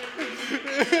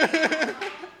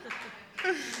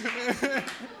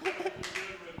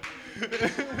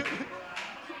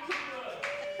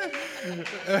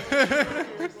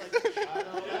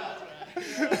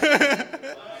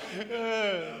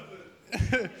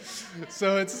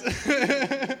 So it's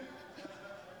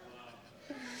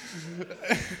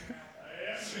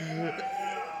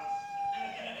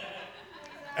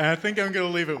I think I'm going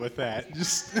to leave it with that.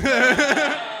 Just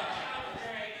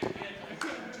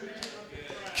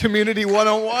Community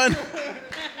 101.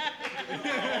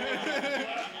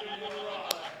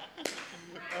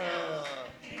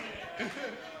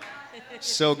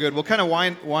 So good. We'll kind of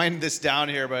wind this down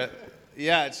here, but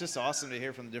yeah, it's just awesome to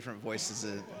hear from the different voices.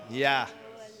 Yeah.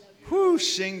 Whoo,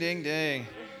 shing, ding, ding.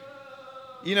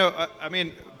 I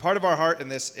mean, part of our heart in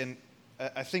this, and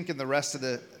I think in the rest of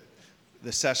the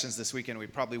sessions this weekend, we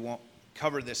probably won't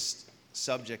cover this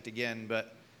subject again,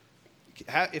 but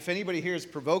if anybody here has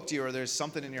provoked you, or there's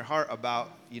something in your heart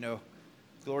about,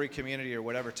 Glory Community or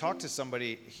whatever, talk to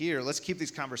somebody here. Let's keep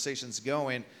these conversations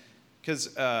going,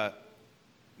 because,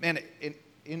 man,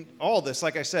 in all this,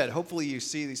 like I said, hopefully you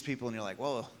see these people and you're like,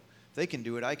 well, if they can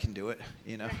do it, I can do it,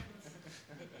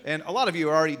 And a lot of you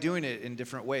are already doing it in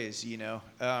different ways,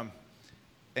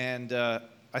 And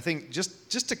I think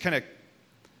just to kind of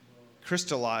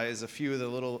crystallize a few of the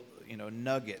little,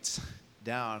 nuggets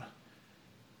down,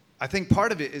 I think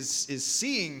part of it is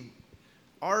seeing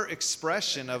our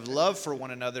expression of love for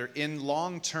one another in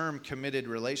long-term committed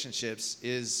relationships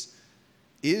is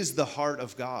the heart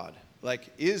of God.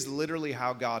 Like, is literally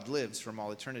how God lives from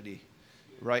all eternity,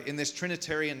 right? In this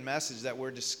Trinitarian message that we're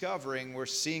discovering, we're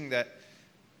seeing that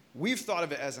we've thought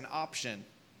of it as an option,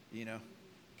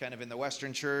 kind of in the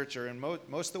Western church or in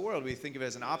most of the world, we think of it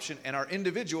as an option, and our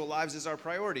individual lives is our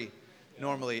priority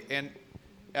normally. And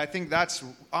I think that's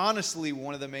honestly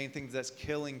one of the main things that's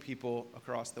killing people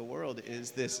across the world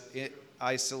is this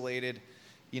isolated,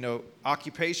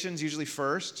 occupations usually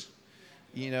first,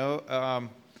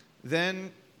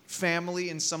 then family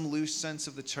in some loose sense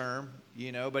of the term,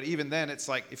 but even then it's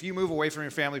like if you move away from your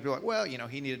family, people are like, well,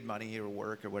 he needed money or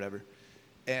work or whatever.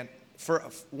 And for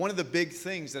one of the big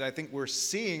things that I think we're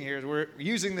seeing here is we're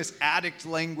using this addict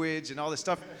language and all this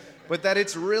stuff, but that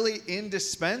it's really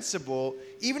indispensable,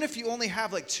 even if you only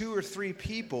have like 2 or 3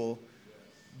 people,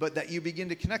 but that you begin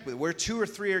to connect with. Where 2 or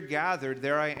 3 are gathered,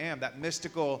 there I am, that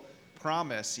mystical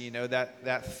promise,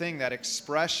 that thing, that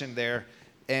expression there.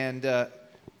 And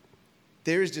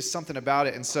there's just something about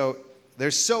it. And so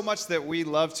there's so much that we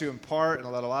love to impart and a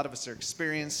lot of us are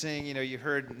experiencing. You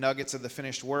heard nuggets of the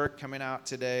finished work coming out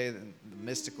today, the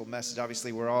mystical message.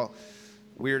 Obviously, we're all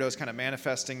weirdos kind of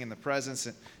manifesting in the presence.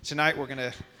 And tonight we're going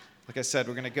to like I said,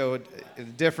 we're going to go in a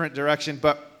different direction.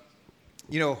 But,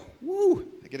 I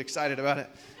get excited about it.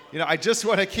 I just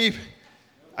want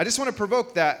to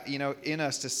provoke that, in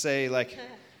us to say, like,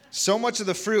 so much of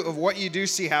the fruit of what you do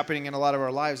see happening in a lot of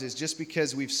our lives is just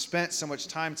because we've spent so much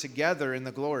time together in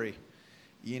the glory,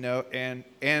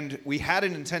 and we had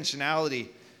an intentionality.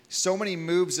 So many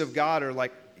moves of God are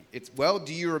like,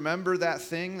 do you remember that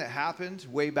thing that happened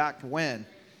way back when?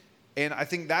 And I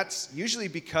think that's usually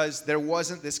because there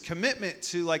wasn't this commitment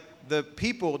to, like, the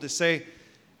people to say,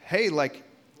 hey, like,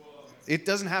 it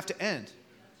doesn't have to end,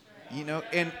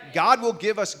 and God will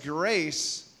give us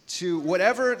grace to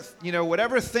whatever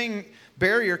thing,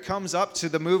 barrier comes up to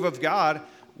the move of God,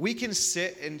 we can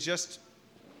sit and just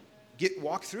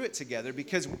walk through it together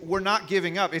because we're not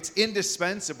giving up. It's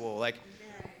indispensable. Like,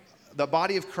 the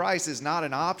body of Christ is not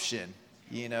an option,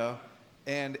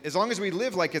 and as long as we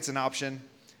live like it's an option,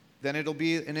 then it'll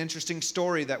be an interesting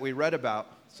story that we read about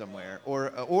somewhere, or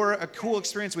a cool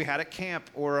experience we had at camp,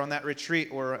 or on that retreat,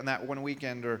 or on that one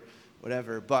weekend, or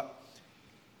whatever. But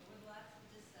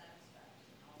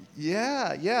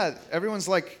yeah, everyone's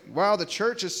like, wow, the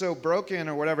church is so broken,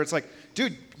 or whatever. It's like,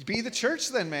 dude, be the church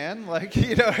then, man. Like,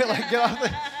 like, get off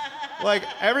the, like,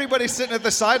 everybody's sitting at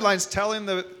the sidelines telling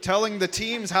the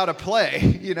teams how to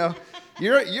play.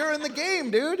 You're in the game,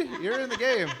 dude. You're in the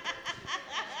game.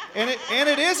 And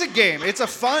it is a game. It's a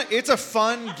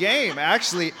fun game,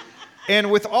 actually.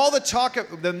 And with all the talk,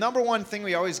 the number one thing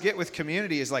we always get with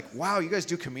community is like, wow, you guys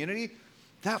do community?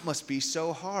 That must be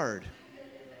so hard.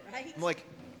 Right? I'm like,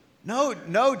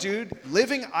 no, dude.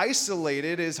 Living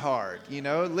isolated is hard.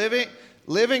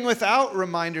 Living without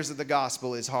reminders of the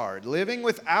gospel is hard. Living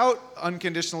without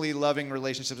unconditionally loving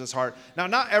relationships is hard. Now,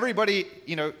 not everybody,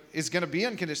 is going to be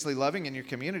unconditionally loving in your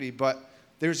community, but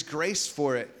there's grace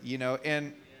for it,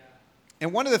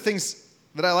 And one of the things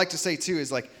that I like to say, too,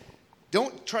 is, like,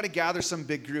 don't try to gather some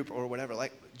big group or whatever.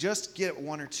 Like, just get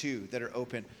one or two that are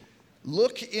open.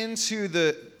 Look into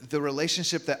the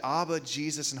relationship that Abba,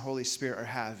 Jesus, and Holy Spirit are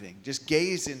having. Just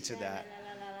gaze into that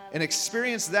and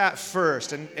experience that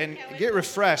first and get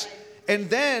refreshed. And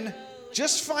then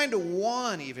just find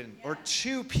one even or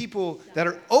two people that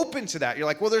are open to that. You're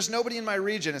like, well, there's nobody in my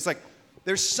region. It's like,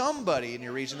 there's somebody in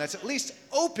your region that's at least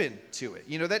open to it.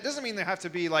 That doesn't mean they have to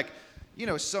be like,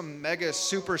 some mega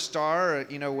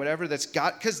superstar, or, whatever that's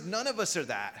got, because none of us are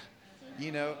that,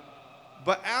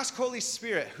 But ask Holy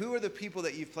Spirit, who are the people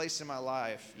that you've placed in my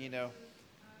life,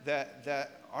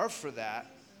 that are for that?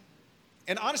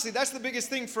 And honestly, that's the biggest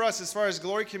thing for us as far as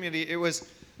Glory Community. It was,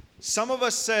 some of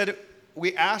us said,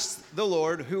 we asked the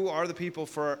Lord, who are the people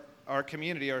for our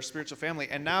community, our spiritual family,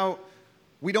 and now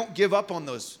we don't give up on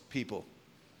those people.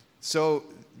 So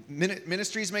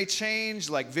ministries may change,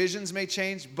 like visions may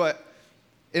change,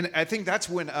 and I think that's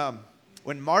when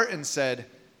Martin said,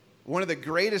 one of the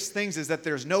greatest things is that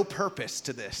there's no purpose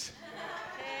to this.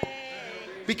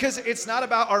 Because it's not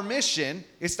about our mission,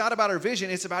 it's not about our vision,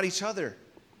 it's about each other.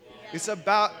 It's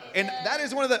about, and that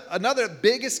is another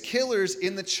biggest killers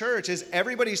in the church is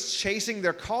everybody's chasing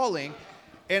their calling.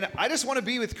 And I just want to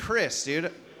be with Chris,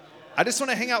 dude. I just want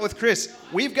to hang out with Chris.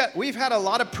 We've had a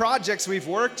lot of projects we've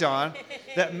worked on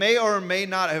that may or may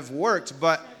not have worked,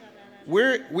 but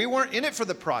we weren't in it for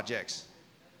the projects.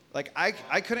 Like,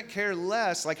 I couldn't care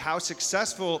less, like, how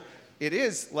successful it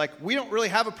is. Like, we don't really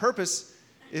have a purpose.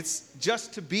 It's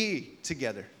just to be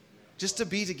together. Just to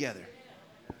be together.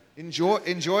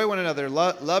 Enjoy one another.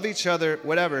 Love each other,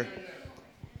 whatever.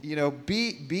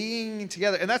 Being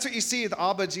together. And that's what you see with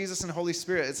Abba, Jesus, and Holy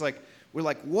Spirit. It's like, we're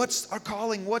like, what's our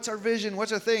calling? What's our vision?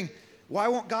 What's our thing? Why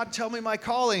won't God tell me my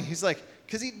calling? He's like,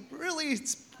 because he really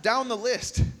is down the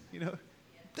list,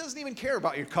 Doesn't even care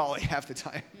about your calling half the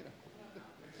time.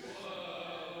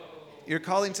 You're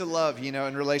calling to love,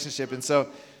 in relationship. And so,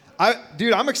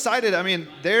 I'm excited. I mean,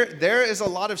 there is a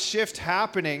lot of shift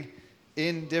happening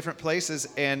in different places.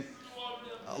 And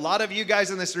a lot of you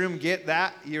guys in this room get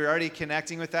that. You're already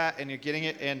connecting with that and you're getting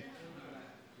it. And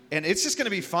it's just going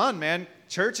to be fun, man.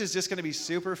 Church is just going to be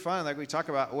super fun, like we talk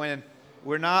about, when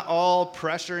we're not all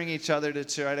pressuring each other to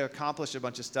try to accomplish a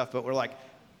bunch of stuff, but we're like,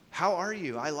 how are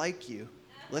you? I like you.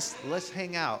 Let's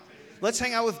hang out. Let's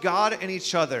hang out with God and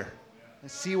each other and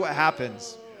see what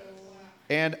happens.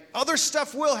 And other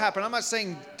stuff will happen. I'm not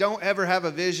saying don't ever have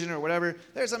a vision or whatever.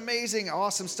 There's amazing,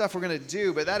 awesome stuff we're going to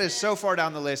do, but that is so far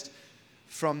down the list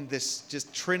from this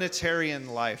just Trinitarian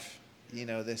life.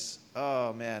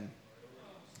 Oh, man.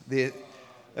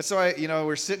 That's why,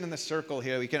 we're sitting in the circle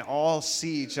here. We can all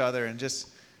see each other and just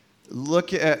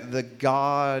look at the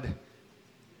God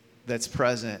that's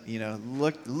present.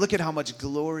 Look at how much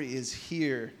glory is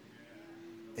here.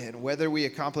 And whether we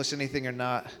accomplish anything or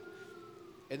not,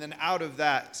 And then out of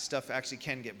that, stuff actually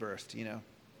can get birthed, you know.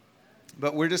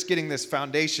 But we're just getting this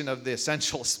foundation of the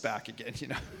essentials back again, you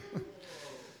know.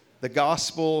 The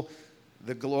gospel,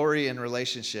 the glory in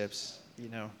relationships, you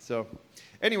know. So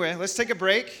anyway, let's take a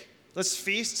break. Let's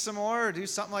feast some more or do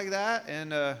something like that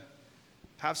and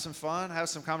have some fun, have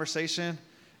some conversation.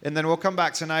 And then we'll come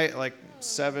back tonight like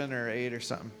 7 or 8 or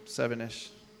something,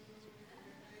 7-ish.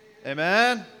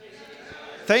 Amen?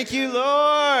 Thank you,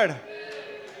 Lord.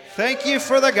 Thank you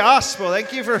for the gospel.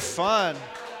 Thank you for fun.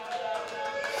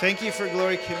 Thank you for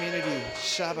Glory Community.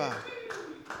 Shabbat.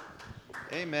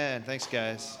 Amen. Thanks,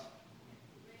 guys.